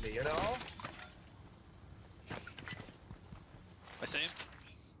 you know? I see him.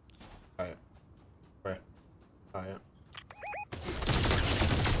 Oh, yeah. Where? Oh, yeah.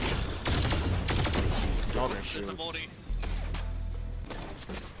 Oh, There's a Morty.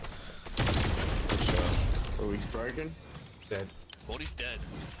 Oh, he's broken? dead. Morty's dead.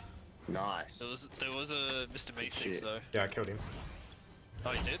 Nice. There was a Mr. Me6 Shit. though. Yeah, I killed him.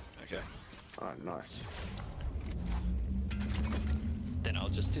 Oh, you did? Okay. Oh, nice. Then I'll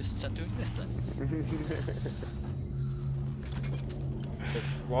just start doing this then.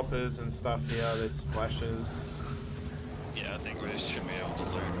 There's floppers and stuff here, there's splashes. Yeah, I think we should be able to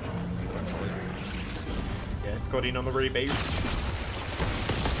loot. Hopefully. Yeah, Scott in on the reboot.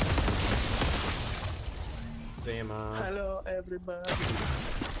 DMR. Hello, everybody.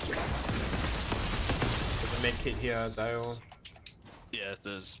 There's a med kit here, Dale. Yeah,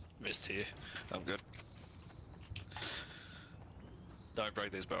 there's mist here. I'm good. Don't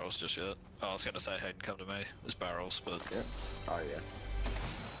break these barrels just yet. Oh, I was gonna say Hayden, come to me. There's barrels, but Yeah. Oh, yeah.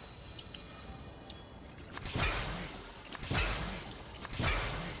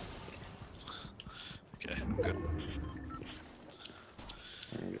 okay, I'm good.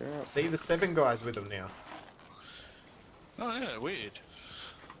 Yeah. See, the 7 guys with them now. Oh yeah, weird.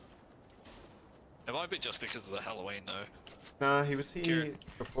 It might be just because of the Halloween though. Nah, he was here Kieran.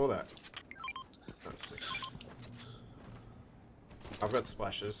 before that. Let's see. I've got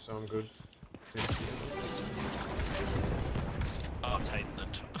splashes, so I'm good. Oh, it's Hayden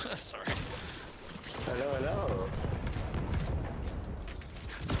and sorry. Hello.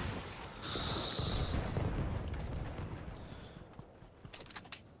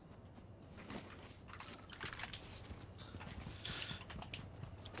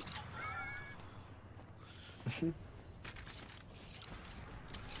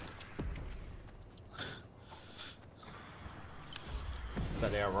 Is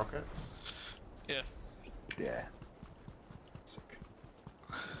that our rocket? Yeah. Yeah. Sick.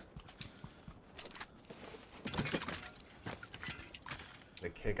 There's a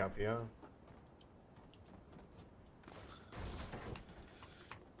keg up here.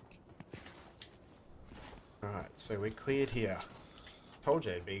 Alright, so we cleared here. Told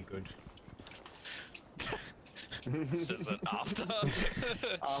you it'd be good. Says it after.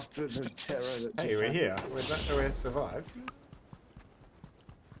 After the terror that Hey, just we're happened. here. We're survived.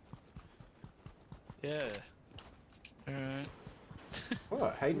 Yeah. Alright.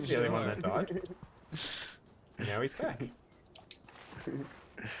 What? Hayden's the only one that died. And now he's back. There's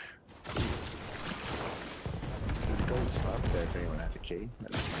a gold slab there if anyone has a key.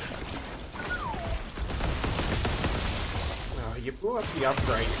 Oh, you blew up the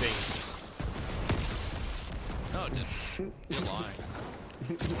upgrade thing. No, it didn't. You're lying.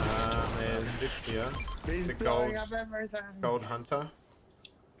 There's this here. He's It's a blowing gold- up everything. Gold hunter.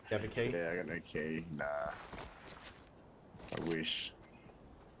 You have a key? Yeah, I got no key. Nah. I wish.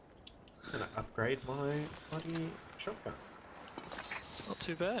 I'm gonna upgrade my bloody shotgun. Not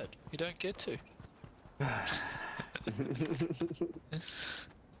too bad. You don't get to.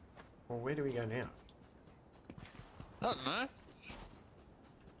 Well, where do we go now? I don't know.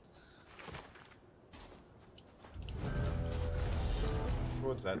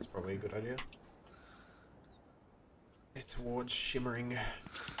 Towards that's probably a good idea. Yeah, towards shimmering.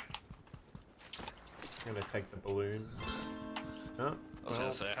 I'm gonna take the balloon. Oh, I was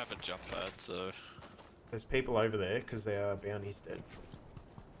gonna say I have a jump pad, so there's people over there because their bounty's dead.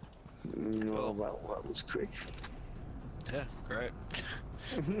 Well, that was quick. yeah, great.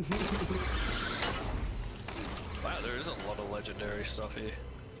 Wow, there is a lot of legendary stuff here.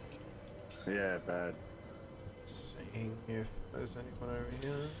 Yeah, bad. Seeing if there's anyone over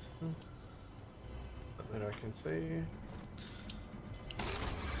here that I can see.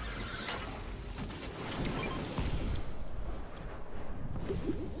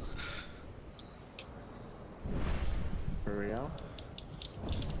 For real?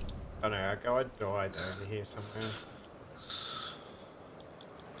 I don't know, our guy died over here somewhere.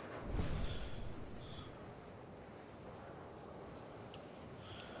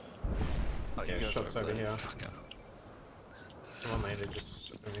 Oh, Yeah, you guys shots are over here. Fucking... Someone landed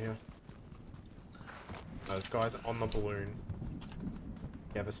just over here. Oh, this guy's on the balloon.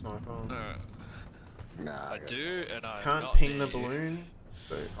 You have a sniper? Nah, I do, and I Can't ping the balloon,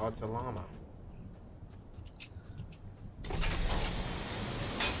 so oh, it's a llama.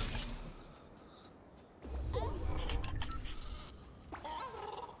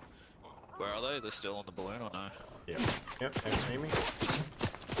 Where are they? They're still on the balloon or no? Yep. Yep, they see me.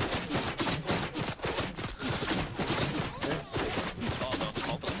 Yep, see. Oh, they're on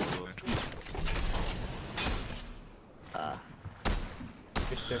top of the balloon.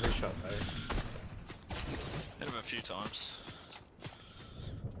 Missed every shot though. Hit him a few times.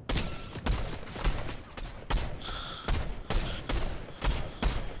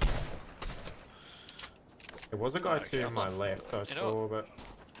 There was a guy Okay, to I'm my not- left I you know saw, but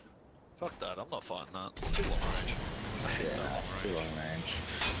Fuck that, I'm not fighting that. It's too long range. I hate that long too range. long range.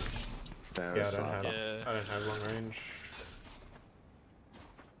 yeah, Yeah. I don't have long range.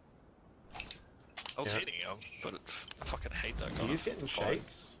 I was Yeah. hitting him, but I fucking hate that guy. He's getting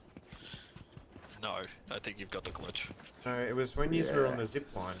shakes. No, I think you've got the glitch. No, it was when you were on Yeah. the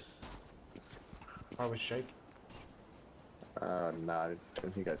zip line. I was shaking. No, I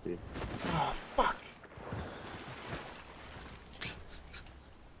don't think I did. Oh fuck!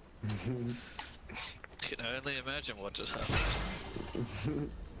 I can only imagine what just happened.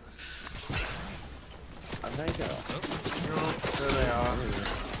 I think Oh, There they are.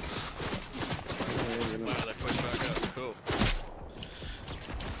 wow, they pushed back up. Cool.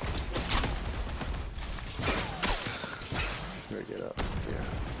 Gotta get up. Yeah.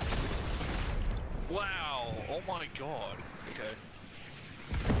 Wow! Oh my god. Okay.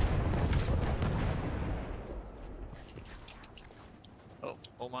 Oh,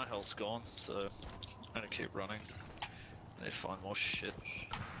 all my health's gone, so I'm gonna keep running. I need to find more shit.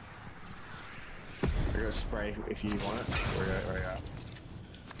 I got spray if you want it. Where you at?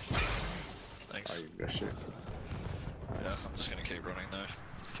 Thanks. Oh, you got shit. Yeah, I'm just gonna keep running though.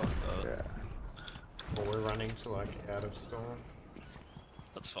 Fuck that. Yeah. Well, we're running to like out of storm.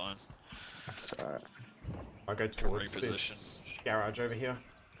 That's fine. It's alright. I go towards this garage over here.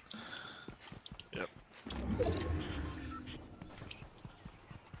 Yep.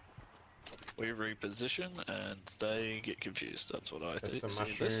 We reposition and they get confused. That's what I There's think. some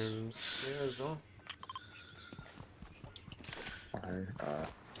See this? mushrooms here as well.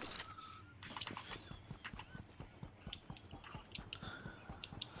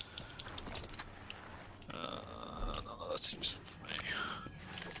 No, that's useful for me.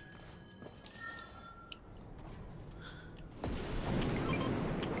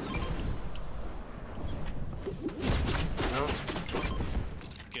 No,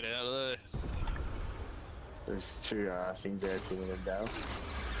 Get out of there. There's two things there to the down.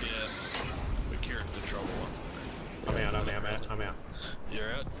 Yeah. But Kieran's in trouble. I'm out.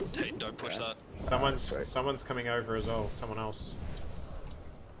 You're out? Hey, don't push that. Someone's coming over as well. Someone else.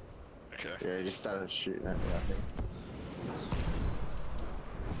 Okay. Yeah, he just started shooting at me, I think.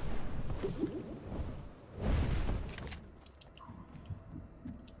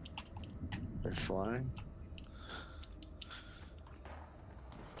 They're flying.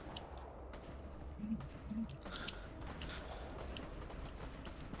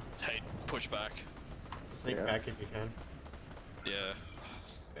 Hey, push back. Sneak Yeah. back if you can. Yeah.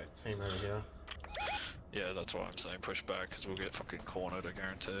 Team over here. Yeah, that's why I'm saying push back, because we'll get fucking cornered, I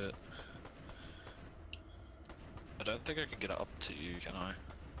guarantee it. I don't think I can get up to you, can I?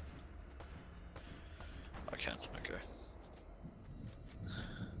 I can, okay.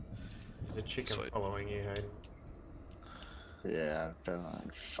 There's a chicken Sweet. following you, Hayden. Yeah, I don't know.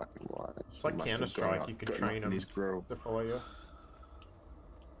 Fucking what? It's like Counter-Strike, you could train them to follow you.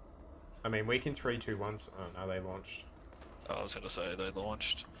 I mean, we can 3, 2, 1. Oh no, they launched. I was gonna say they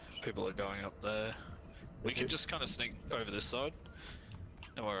launched. People are going up there. We can just kind of sneak over this side,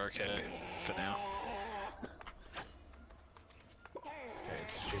 and we're okay for now. Okay,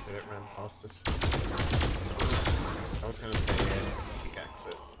 it's stupid, it ran past us. I was gonna say, yeah, pickaxe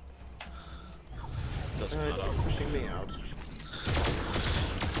it. Doesn't matter. Pushing me out.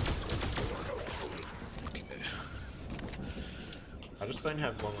 Okay. I just don't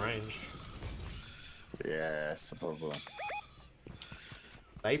have long range. Yeah, that's the problem.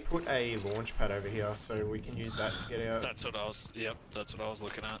 They put a launch pad over here, so we can use that to get out. That's what I was. Yep, that's what I was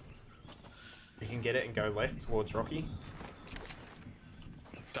looking at. We can get it and go left towards Rocky.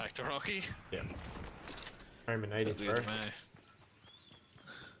 Back to Rocky. Yeah. Home and 80, Sounds bro. good to me.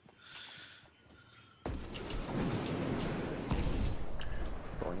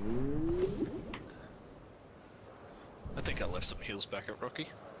 I think I left some heals back at Rocky.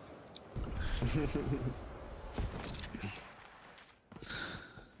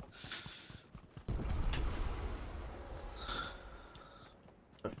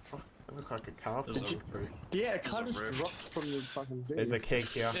 The fuck? That looked like a car There's falling a- through. Yeah, it There's kind a of just rift. dropped from the fucking thing. There's a keg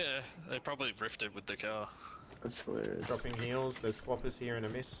here. Yeah, they probably rifted with the car. That's hilarious. Dropping heals. There's floppers here in a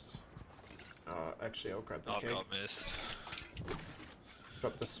mist. Actually, I'll grab the I've keg. got missed.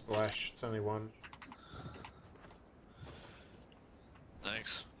 Drop the splash. It's only one.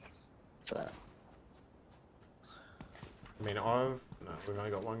 Thanks. That. I mean, we've only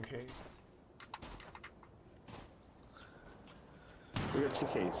got one keg. We got 2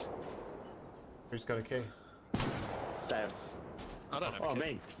 keys. Who's got a key? Damn. I don't have Oh, a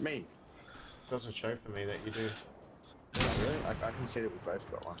kid. me. It doesn't show for me that you do. Oh, really? I can see that we both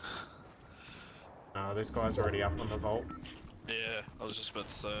got one. This guy's already up on the vault. Yeah, I was just about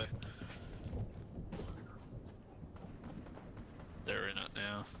to say. They're in it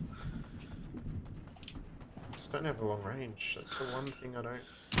now. Just don't have a long range. That's the one thing I don't.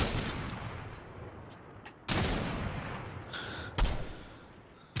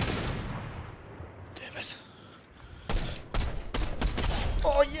 Damn it.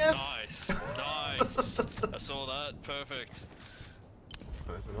 Oh yes! Nice. Nice. I saw that. Perfect.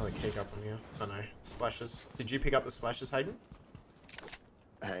 Oh, there's another keg up on here. Oh no, splashes. Did you pick up the splashes, Hayden?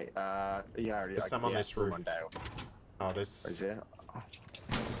 Hey, yeah, I already. There's some on this roof. One day. Oh, there's. Is there?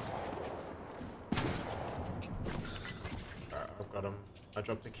 Alright, I've got him. I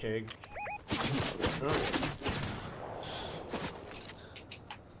dropped a keg. Oh.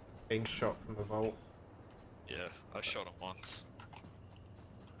 Being shot from the vault. Yeah, I shot him once.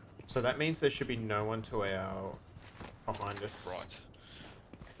 So that means there should be no one to our behind us. Right.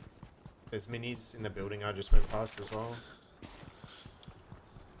 There's minis in the building I just went past as well.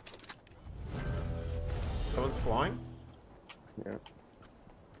 Someone's flying? Yep.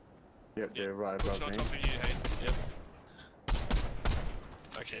 Yep, they're right Pushing above on me. top of you, Hayden. Yep.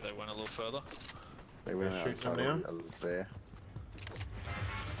 Okay, they went a little further. They went They're shooting them outside there.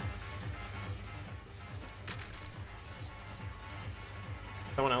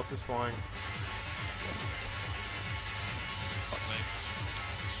 Someone else is flying. Fuck me.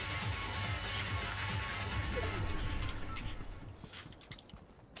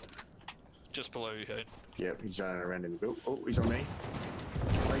 Just below you, Hayden. Yep, he's running around in the build. Oh, he's on me.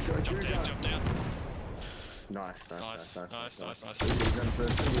 Oh, he's got a Jump good down, gun. jump down. Nice. Nice, nice. He's going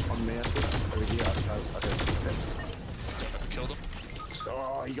first on me, I think. Over here, I don't think that's... Killed him.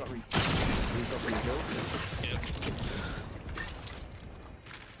 Oh, he got me. He got me killed. Yep.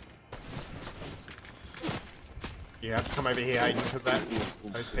 You have to come over here, Hayden, because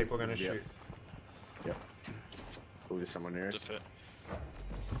those people are going to Yep. shoot. Yep. Oh, there's someone there. Just fit.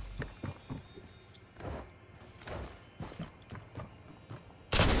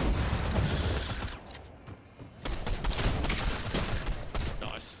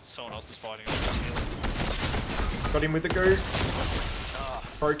 Nice. Someone else is fighting on this hill. Got him with the goo. Ah,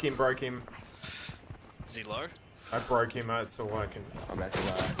 Broke him. is he low? I broke him, that's all I can. I'm actually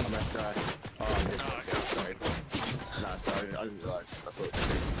Oh, I'm dead. Oh, okay. Sorry. No, sorry, I didn't realise. I thought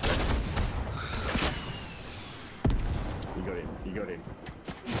you got him. You got him.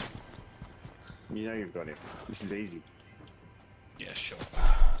 You know you've got him. This is easy. Yeah, sure.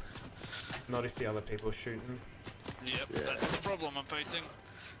 Not if the other people are shooting. Yep, Yeah. that's the problem I'm facing.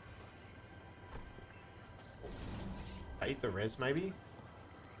 Hate the res, maybe?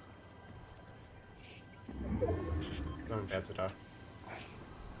 I'm about to die.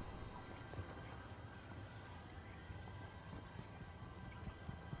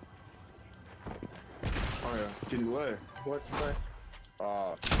 Oh yeah, didn't work. What the?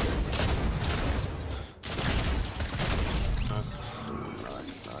 Oh. Nice.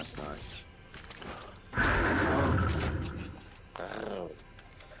 Nice. Oh.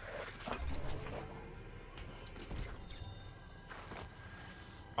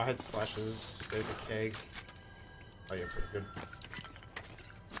 I had splashes. There's a keg. Oh, you're pretty good.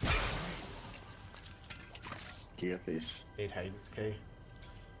 Get this. Need Hayden's key.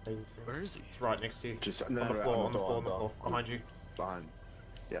 Hayden's thing. Where is he? It's right next to you. Just on the floor, on the floor. Behind you. Behind.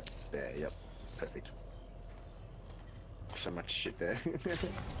 Yep. There. Yep. Perfect. So much shit there.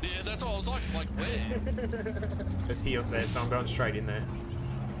 Yeah, that's all I was like. Like, where? There's heals there, so I'm going straight in there.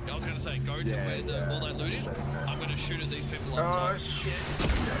 I was gonna say, go to where all that loot is. I'm gonna shoot at these people up top. Oh shit!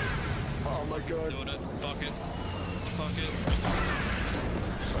 Oh my god. Doing it. Fuck it. Fuck it.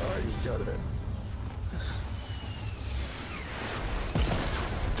 Oh, you got it.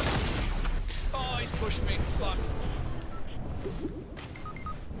 Oh, he's pushed me. Fuck.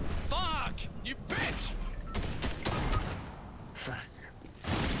 Fuck! You bitch! Fuck.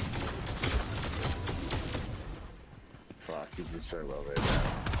 Fuck, you did so well there, man.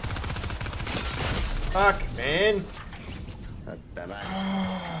 Fuck, man! God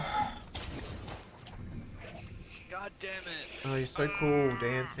damn it. Oh, you're so cool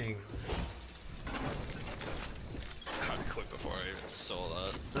dancing. Cut quick before I even saw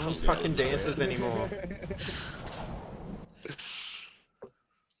that. No one fucking dances anymore.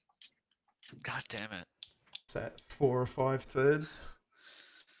 God damn it. Is that 4 or 5 thirds?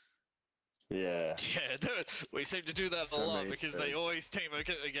 Yeah. Yeah, we seem to do that So a lot many because they things. always team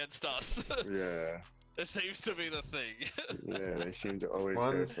against us. Yeah. It seems to be the thing. Yeah, they seem to always go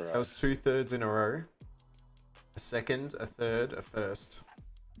One, for us. that was 2 thirds in a row. A second, a third, a first.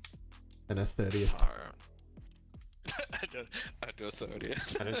 And a 30th. I do a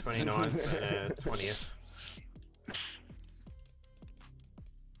 30th. And a 29th and a 20th.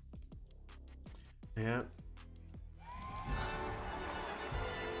 Yeah.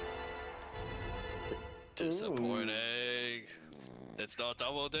 Disappointing. It's not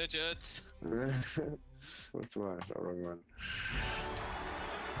double digits. What's mine? The wrong one.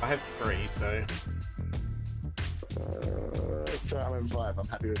 I have 3, so... So I'm over 5. I'm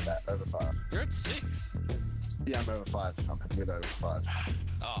happy with that. Over 5. You're at 6. Yeah, I'm over 5. I'm happy with over 5.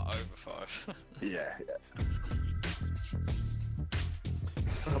 Oh, over 5. Yeah.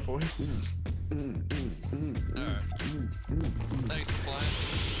 Oh, boys. Alright. Thanks for playing.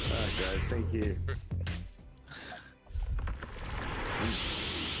 Alright, guys. Thank you.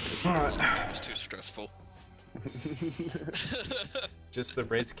 Alright. It was too stressful. Just the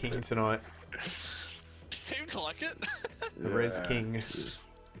Res King tonight. Seemed like it. The Res King.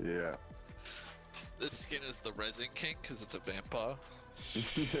 Yeah. This skin is the Resin King because it's a vampire.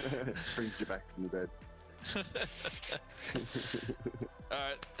 Brings you back from the dead.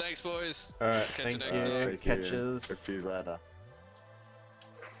 Alright, thanks boys. Alright, Catch you thank next you. time. Thank Catches. Talk to you later.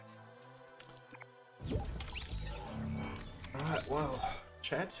 Alright, well,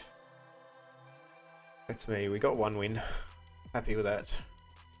 chat. That's me. We got 1 win. Happy with that.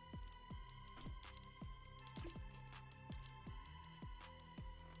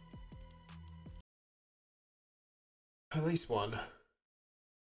 At least 1.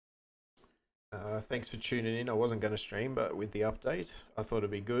 Thanks for tuning in. I wasn't going to stream, but with the update, I thought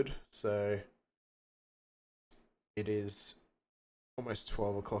it'd be good. So it is almost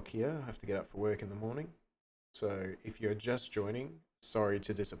 12 o'clock here. I have to get up for work in the morning. So if you're just joining, sorry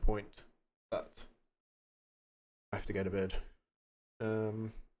to disappoint, but I have to go to bed.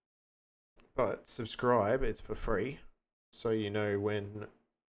 But subscribe, it's for free, so you know when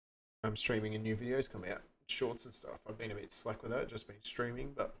I'm streaming and new videos come out, shorts and stuff. I've been a bit slack with that, just been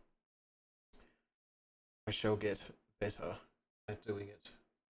streaming, but I shall get better at doing it.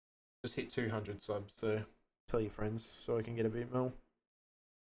 Just hit 200 subs, so tell your friends so I can get a bit more.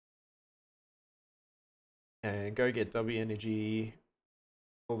 And go get W Energy,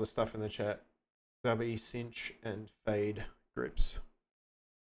 all the stuff in the chat, W, Cinch, and Fade grips.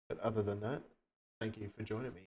 But other than that, thank you for joining me.